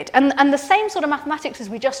should you bid? And the same sort of mathematics as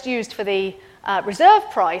we just used for the reserve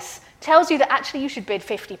price tells you that actually you should bid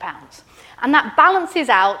 £50. And that balances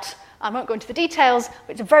out, I won't go into the details,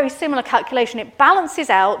 but it's a very similar calculation. It balances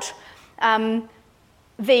out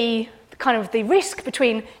the risk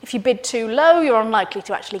between if you bid too low, you're unlikely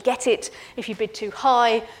to actually get it. If you bid too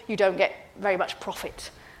high, you don't get very much profit.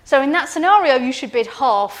 So in that scenario, you should bid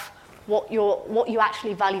half what you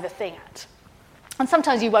actually value the thing at. And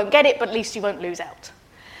sometimes you won't get it, but at least you won't lose out.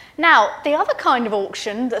 Now, the other kind of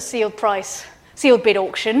auction, the sealed bid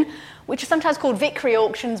auction, which is sometimes called Vickrey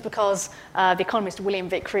auctions because the economist William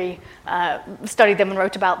Vickrey studied them and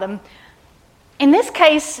wrote about them. In this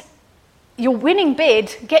case, your winning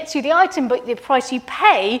bid gets you the item, but the price you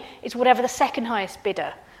pay is whatever the second highest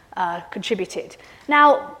bidder contributed.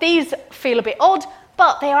 Now, these feel a bit odd,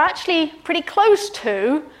 but they are actually pretty close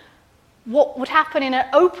to what would happen in an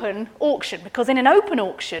open auction, because in an open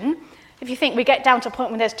auction, if you think we get down to a point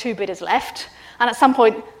when there's 2 bidders left, and at some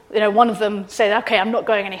point, one of them says, okay, I'm not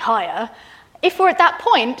going any higher, if we're at that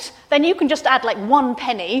point, then you can just add like 1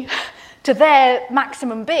 penny to their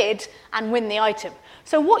maximum bid and win the item.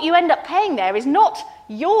 So what you end up paying there is not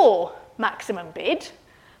your maximum bid,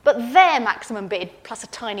 but their maximum bid plus a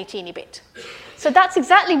tiny, teeny bit. So that's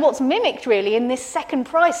exactly what's mimicked, really, in this second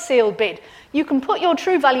price sealed bid. You can put your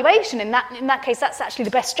true valuation, in that case, that's actually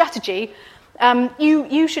the best strategy.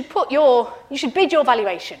 You should bid your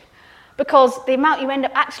valuation, because the amount you end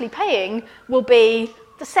up actually paying will be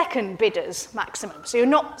the second bidder's maximum. So you're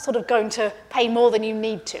not sort of going to pay more than you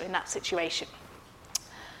need to in that situation.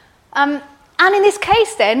 And in this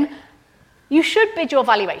case, then, you should bid your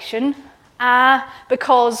valuation,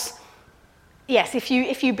 because, yes, if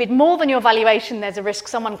you bid more than your valuation, there's a risk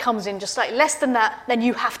someone comes in just slightly less than that, then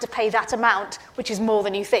you have to pay that amount, which is more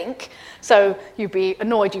than you think. So you'd be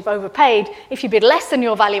annoyed you've overpaid. If you bid less than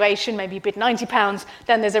your valuation, maybe you bid £90,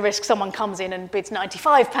 then there's a risk someone comes in and bids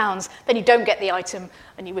 £95, then you don't get the item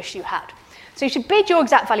and you wish you had. So you should bid your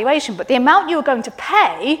exact valuation, but the amount you're going to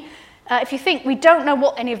pay, if you think we don't know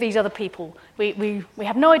what any of these other people, we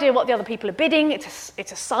have no idea what the other people are bidding,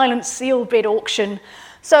 it's a silent, sealed bid auction.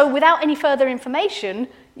 So without any further information,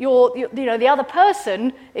 the other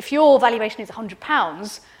person, if your valuation is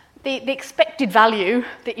 £100, the expected value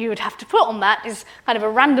that you would have to put on that is kind of a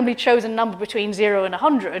randomly chosen number between 0 and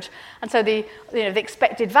 100. And so the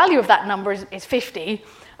expected value of that number is 50.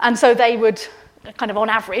 And so they would, kind of on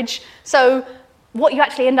average, so what you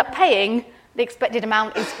actually end up paying, the expected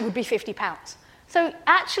amount would be £50. So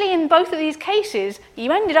actually, in both of these cases,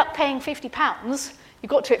 you ended up paying £50. You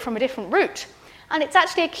got to it from a different route. And it's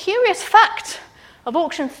actually a curious fact of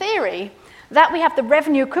auction theory that we have the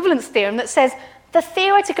revenue equivalence theorem that says the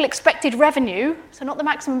theoretical expected revenue, so not the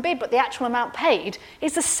maximum bid, but the actual amount paid,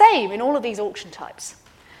 is the same in all of these auction types.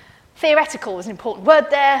 Theoretical is an important word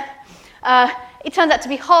there. It turns out to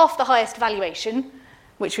be half the highest valuation,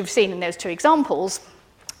 which we've seen in those 2 examples.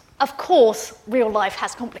 Of course, real life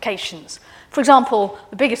has complications. For example,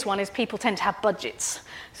 the biggest one is people tend to have budgets.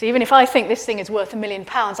 So even if I think this thing is worth £1 million,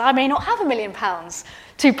 I may not have £1 million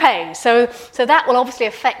to pay. So that will obviously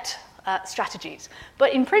affect strategies.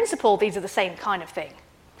 But in principle, these are the same kind of thing.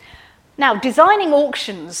 Now, designing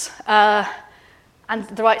auctions and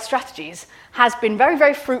the right strategies has been very,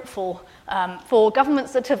 very fruitful for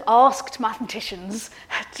governments that have asked mathematicians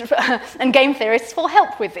and game theorists for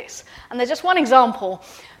help with this. And there's just one example.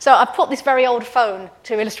 So I've put this very old phone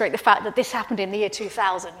to illustrate the fact that this happened in the year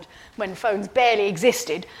 2000, when phones barely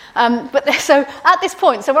existed. So at this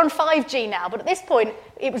point, so we're on 5G now, but at this point,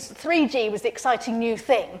 3G was the exciting new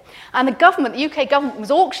thing. And the UK government was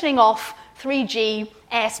auctioning off 3G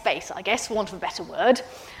airspace, I guess, for want of a better word.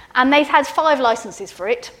 And they had 5 licenses for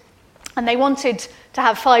it. And they wanted to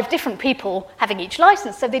have 5 different people having each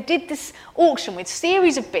license. So they did this auction with a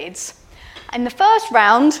series of bids. In the first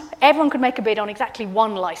round, everyone could make a bid on exactly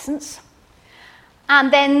 1 license.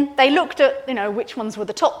 And then they looked at, which ones were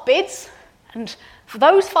the top bids. And for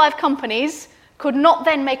those 5 companies could not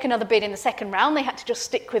then make another bid in the second round. They had to just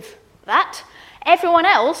stick with that. Everyone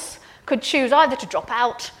else could choose either to drop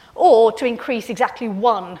out or to increase exactly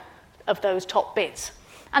 1 of those top bids.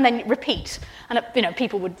 And then repeat. And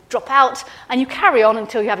people would drop out, and you carry on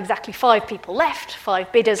until you have exactly 5 people left, 5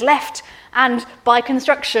 bidders left, and by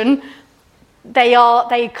construction, they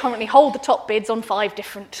currently hold the top bids on 5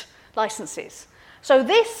 different licenses. So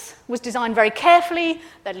this was designed very carefully.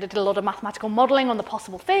 They did a lot of mathematical modelling on the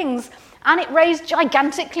possible things, and it raised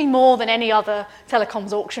gigantically more than any other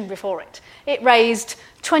telecoms auction before it. It raised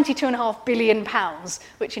 £22.5 billion,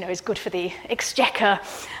 which is good for the exchequer,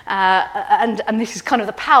 and this is kind of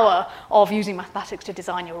the power of using mathematics to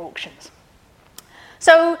design your auctions.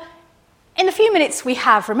 So in the few minutes we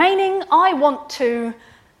have remaining, I want to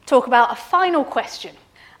talk about a final question,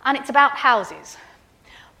 and it's about houses.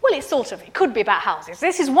 Well, it could be about houses.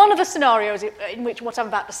 This is one of the scenarios in which what I'm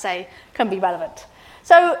about to say can be relevant.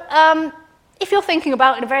 So if you're thinking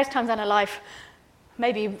about it at various times in our life,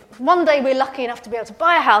 maybe one day we're lucky enough to be able to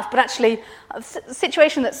buy a house, but actually the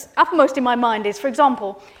situation that's uppermost in my mind is, for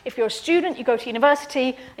example, if you're a student, you go to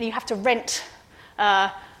university and you have to rent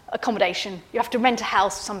accommodation, you have to rent a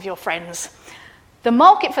house for some of your friends. The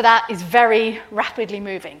market for that is very rapidly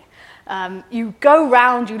moving. You go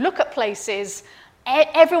round, you look at places,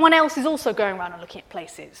 everyone else is also going around and looking at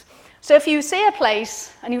places. So if you see a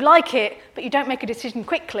place and you like it, but you don't make a decision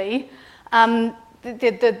quickly,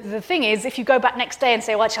 The thing is, if you go back next day and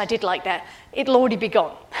say, well, actually, I did like that, it'll already be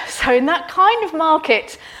gone. So in that kind of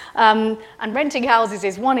market, and renting houses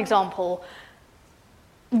is one example,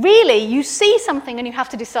 really, you see something and you have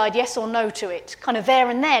to decide yes or no to it, kind of there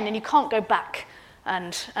and then, and you can't go back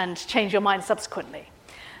and change your mind subsequently.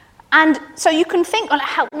 And so you can think,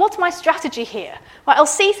 what's my strategy here? Well, I'll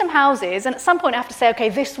see some houses, and at some point I have to say, okay,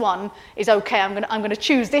 this one is okay, I'm going to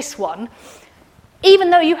choose this one,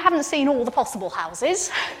 even though you haven't seen all the possible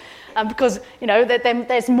houses, because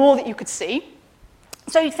there's more that you could see.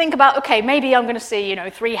 So you think about, okay, maybe I'm going to see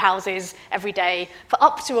 3 houses every day for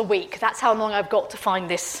up to a week. That's how long I've got to find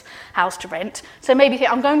this house to rent. So maybe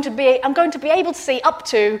I'm going to be able to see up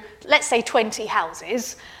to, let's say, 20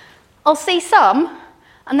 houses. I'll see some,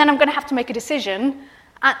 and then I'm going to have to make a decision.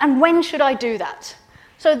 And when should I do that?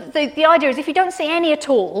 So the idea is, if you don't see any at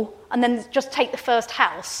all, and then just take the first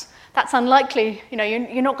house, that's unlikely.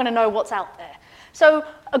 You're not going to know what's out there. So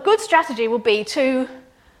a good strategy will be to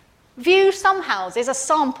view some houses, a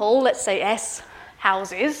sample, let's say S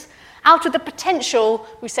houses, out of the potential,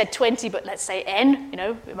 we said 20, but let's say N,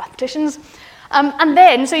 we're mathematicians. And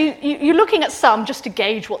then, so you're looking at some just to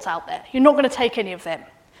gauge what's out there. You're not going to take any of them.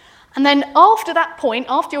 And then after that point,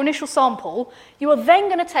 after your initial sample, you are then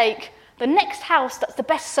going to take the next house that's the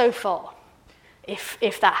best so far,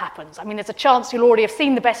 if that happens. I mean, there's a chance you'll already have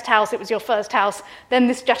seen the best house, it was your first house, then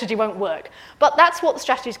this strategy won't work. But that's what the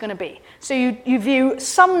strategy is going to be. So you view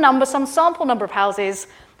some sample number of houses,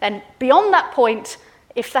 then beyond that point,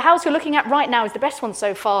 if the house you're looking at right now is the best one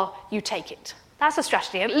so far, you take it. That's a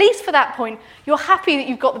strategy. At least for that point, you're happy that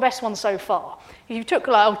you've got the best one so far. If you took,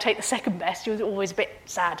 I'll take the second best, you're always a bit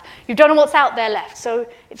sad. You don't know what's out there left. So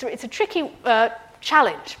it's a tricky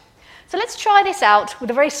challenge. So let's try this out with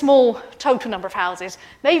a very small total number of houses.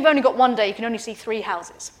 Maybe you've only got one day, you can only see 3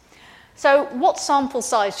 houses. So what sample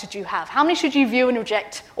size should you have? How many should you view and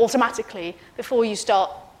reject automatically before you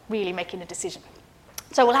start really making a decision?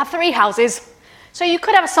 So we'll have 3 houses. So you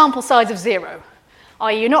could have a sample size of 0,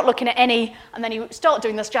 i.e. you're not looking at any, and then you start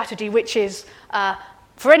doing the strategy, which is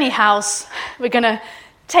for any house, we're going to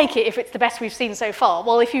take it if it's the best we've seen so far.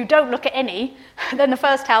 Well, if you don't look at any, then the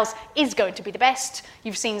first house is going to be the best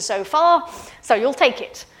you've seen so far, so you'll take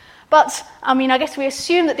it. But, I guess we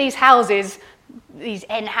assume that these houses, these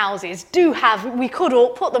N houses, we could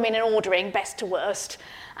all put them in an ordering, best to worst,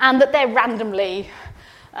 and that they're randomly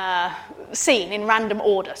seen in random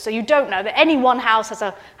order. So you don't know that any one house has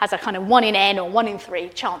a kind of 1 in N or 1 in 3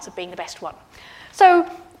 chance of being the best one. So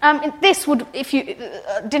this would, if you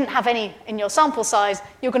didn't have any in your sample size,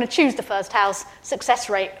 you're going to choose the first house, success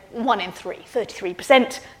rate 1 in 3,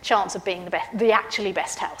 33% chance of being the actually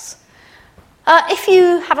best house. If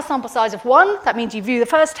you have a sample size of 1, that means you view the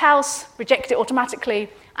first house, reject it automatically,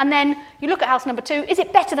 and then you look at house number 2. Is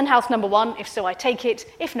it better than house number 1? If so, I take it.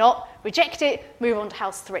 If not, reject it, move on to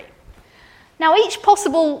house 3. Now, each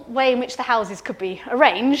possible way in which the houses could be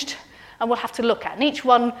arranged, and we'll have to look at. And each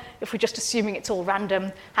one, if we're just assuming it's all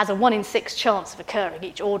random, has a 1 in 6 chance of occurring,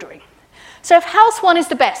 each ordering. So if house 1 is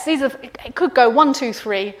the best, it could go 1, 2,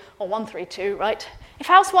 3, or 1, 3, 2, right? If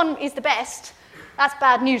house 1 is the best, that's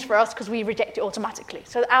bad news for us because we reject it automatically.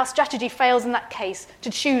 So our strategy fails in that case to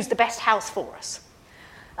choose the best house for us.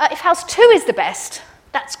 If house 2 is the best,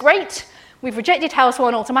 that's great. We've rejected house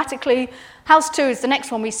 1 automatically. House 2 is the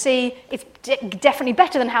next one we see. It's definitely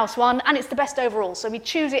better than house 1, and it's the best overall. So we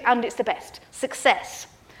choose it, and it's the best. Success.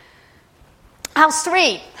 House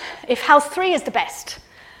 3. If house 3 is the best,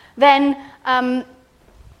 then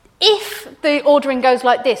if the ordering goes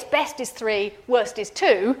like this, best is 3, worst is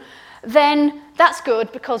 2, then that's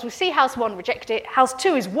good because we see house 1, reject it. House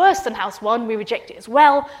 2 is worse than house 1, we reject it as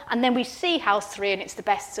well. And then we see house 3, and it's the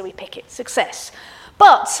best, so we pick it. Success.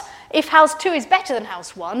 But if house 2 is better than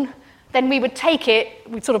house 1, then we would take it,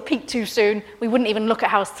 we'd sort of peak too soon, we wouldn't even look at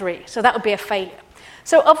house 3. So that would be a failure.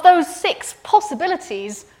 So of those 6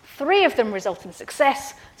 possibilities, 3 of them result in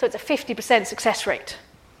success, so it's a 50% success rate.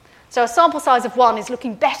 So a sample size of 1 is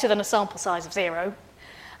looking better than a sample size of 0.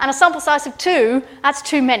 And a sample size of 2, that's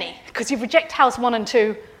too many, because you reject house 1 and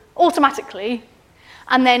 2 automatically,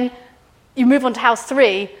 and then you move on to house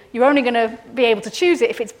 3, you're only going to be able to choose it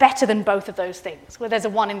if it's better than both of those things, where there's a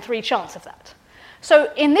 1 in 3 chance of that.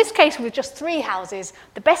 So in this case, with just 3 houses,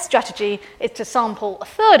 the best strategy is to sample a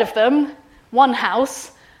third of them, 1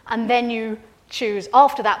 house, and then you choose,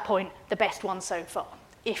 after that point, the best one so far,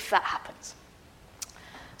 if that happens.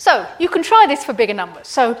 So you can try this for bigger numbers.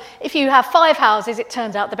 So if you have 5 houses, it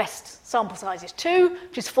turns out the best sample size is 2,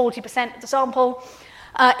 which is 40% of the sample.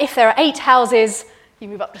 If there are 8 houses, you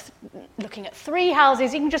move up to looking at 3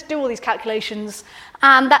 houses, you can just do all these calculations,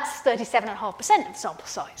 and that's 37.5% of the sample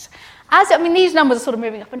size. These numbers are sort of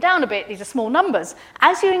moving up and down a bit, these are small numbers.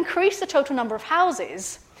 As you increase the total number of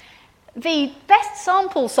houses, the best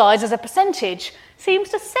sample size as a percentage seems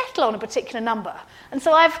to settle on a particular number. And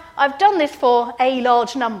so I've done this for a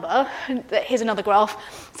large number. Here's another graph.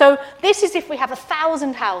 So this is if we have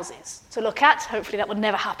 1,000 houses to look at. Hopefully that would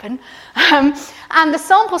never happen. And the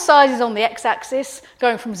sample size is on the x-axis,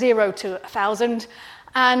 going from 0 to 1,000.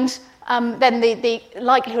 And then the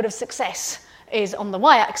likelihood of success is on the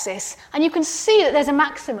y-axis. And you can see that there's a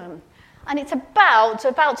maximum. And it's about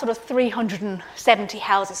sort of 370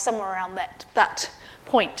 houses, somewhere around that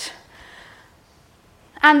point.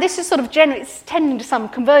 And this is sort of generally, it's tending to some,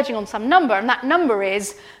 converging on some number, and that number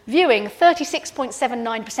is viewing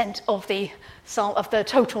 36.79% of the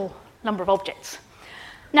total number of objects.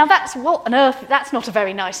 Now that's, what on earth, that's not a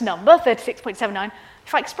very nice number, 36.79.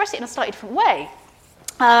 If I express it in a slightly different way,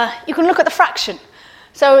 you can look at the fraction.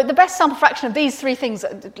 So the best sample fraction of these 3 things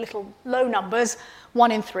are the little low numbers,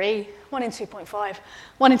 1 in 3, 1 in 2.5,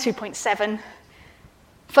 1 in 2.7.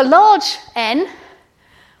 For large n,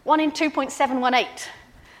 1 in 2.718.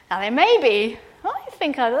 Now there may be,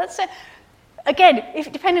 let's say, again,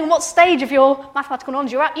 depending on what stage of your mathematical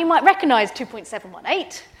knowledge you're at, you might recognise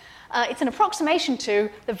 2.718. It's an approximation to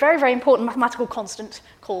the very, very important mathematical constant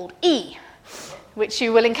called E, which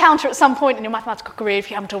you will encounter at some point in your mathematical career if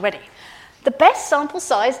you haven't already. The best sample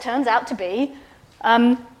size turns out to be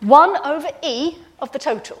 1 over E of the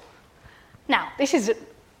total. Now, this is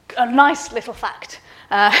a nice little fact.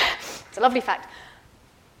 It's a lovely fact.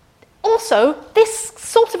 Also, this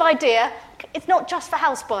sort of idea, it's not just for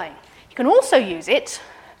house buying. You can also use it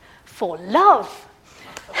for love.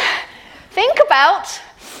 Think about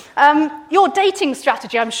your dating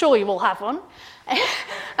strategy. I'm sure you all have one.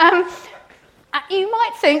 You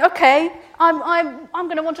might think, okay, I'm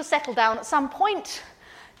going to want to settle down at some point.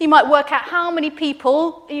 You might work out how many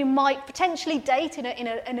people you might potentially date in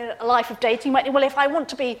a life of dating. You might think, well, if I want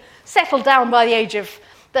to be settled down by the age of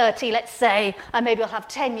 30, let's say, and maybe I'll have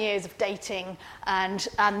 10 years of dating, and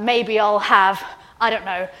maybe I'll have, I don't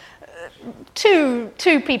know, two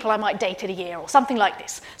people I might date in a year or something like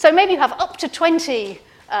this. So maybe you have up to 20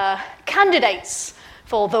 candidates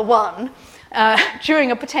for the one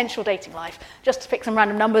during a potential dating life, just to pick some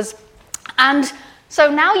random numbers. And so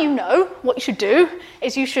now you know what you should do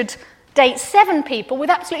is you should date 7 people with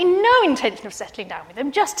absolutely no intention of settling down with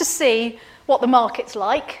them, just to see what the market's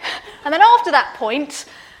like. And then after that point,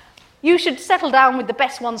 you should settle down with the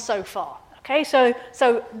best ones so far. Okay,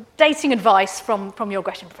 so dating advice from your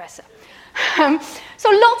Gresham professor. So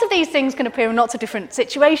lots of these things can appear in lots of different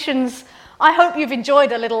situations. I hope you've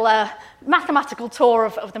enjoyed a little mathematical tour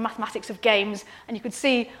of the mathematics of games, and you could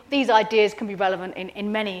see these ideas can be relevant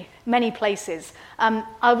in many, many places.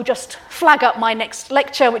 I will just flag up my next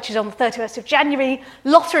lecture, which is on the 31st of January,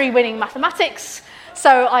 Lottery Winning Mathematics.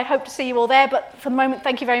 So I hope to see you all there, but for the moment,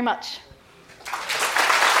 thank you very much.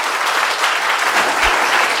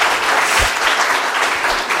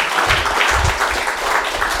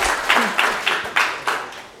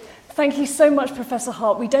 Thank you so much, Professor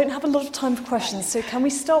Hart. We don't have a lot of time for questions, so can we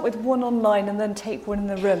start with one online and then take one in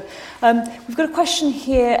the room? We've got a question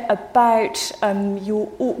here about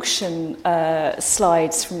your auction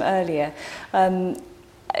slides from earlier.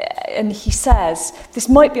 And he says, this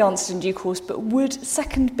might be answered in due course, but would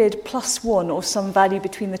second bid plus 1 or some value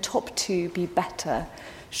between the top 2 be better?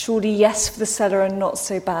 Surely yes for the seller and not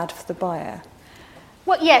so bad for the buyer.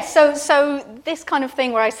 Well, yes, so this kind of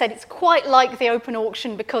thing where I said it's quite like the open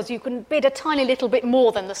auction because you can bid a tiny little bit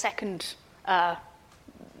more than the second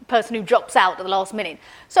person who drops out at the last minute.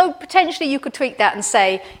 So potentially you could tweak that and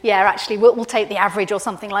say, yeah, actually we'll take the average or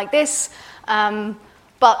something like this.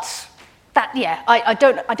 But that, yeah, I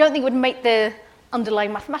don't think it would make the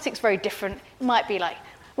underlying mathematics very different. It might be like,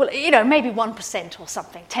 well, you know, maybe 1% or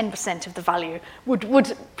something, 10% of the value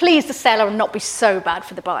would please the seller and not be so bad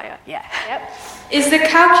for the buyer. Yeah. Yep. Is the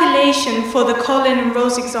calculation for the Colin and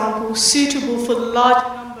Rose example suitable for the large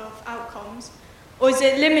number of outcomes, or is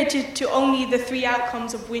it limited to only the 3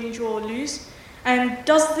 outcomes of win, draw, or lose? And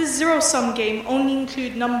does the zero-sum game only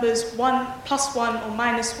include numbers 1, plus 1, or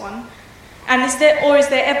minus 1? And is there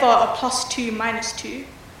ever a plus 2, minus 2?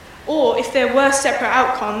 Or if there were separate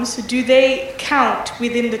outcomes, do they count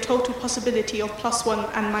within the total possibility of plus 1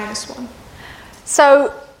 and minus 1?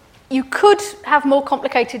 So you could have more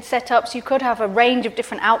complicated setups. You could have a range of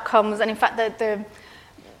different outcomes. And in fact, the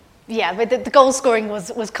goal scoring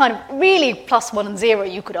was kind of really plus 1 and 0,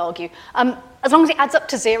 you could argue. As long as it adds up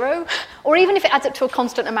to 0, or even if it adds up to a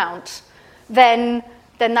constant amount, then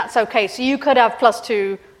then that's okay. So you could have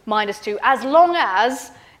 +2, -2, as long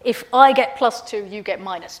as if I get +2, you get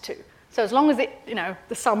 -2. So as long as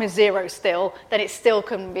the sum is 0 still, then it still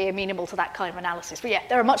can be amenable to that kind of analysis. But yeah,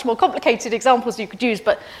 there are much more complicated examples you could use,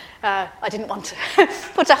 but I didn't want to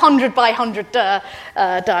put a 100 by 100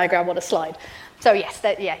 diagram on a slide. So yes,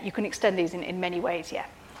 you can extend these in many ways, yeah.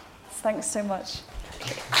 Thanks so much.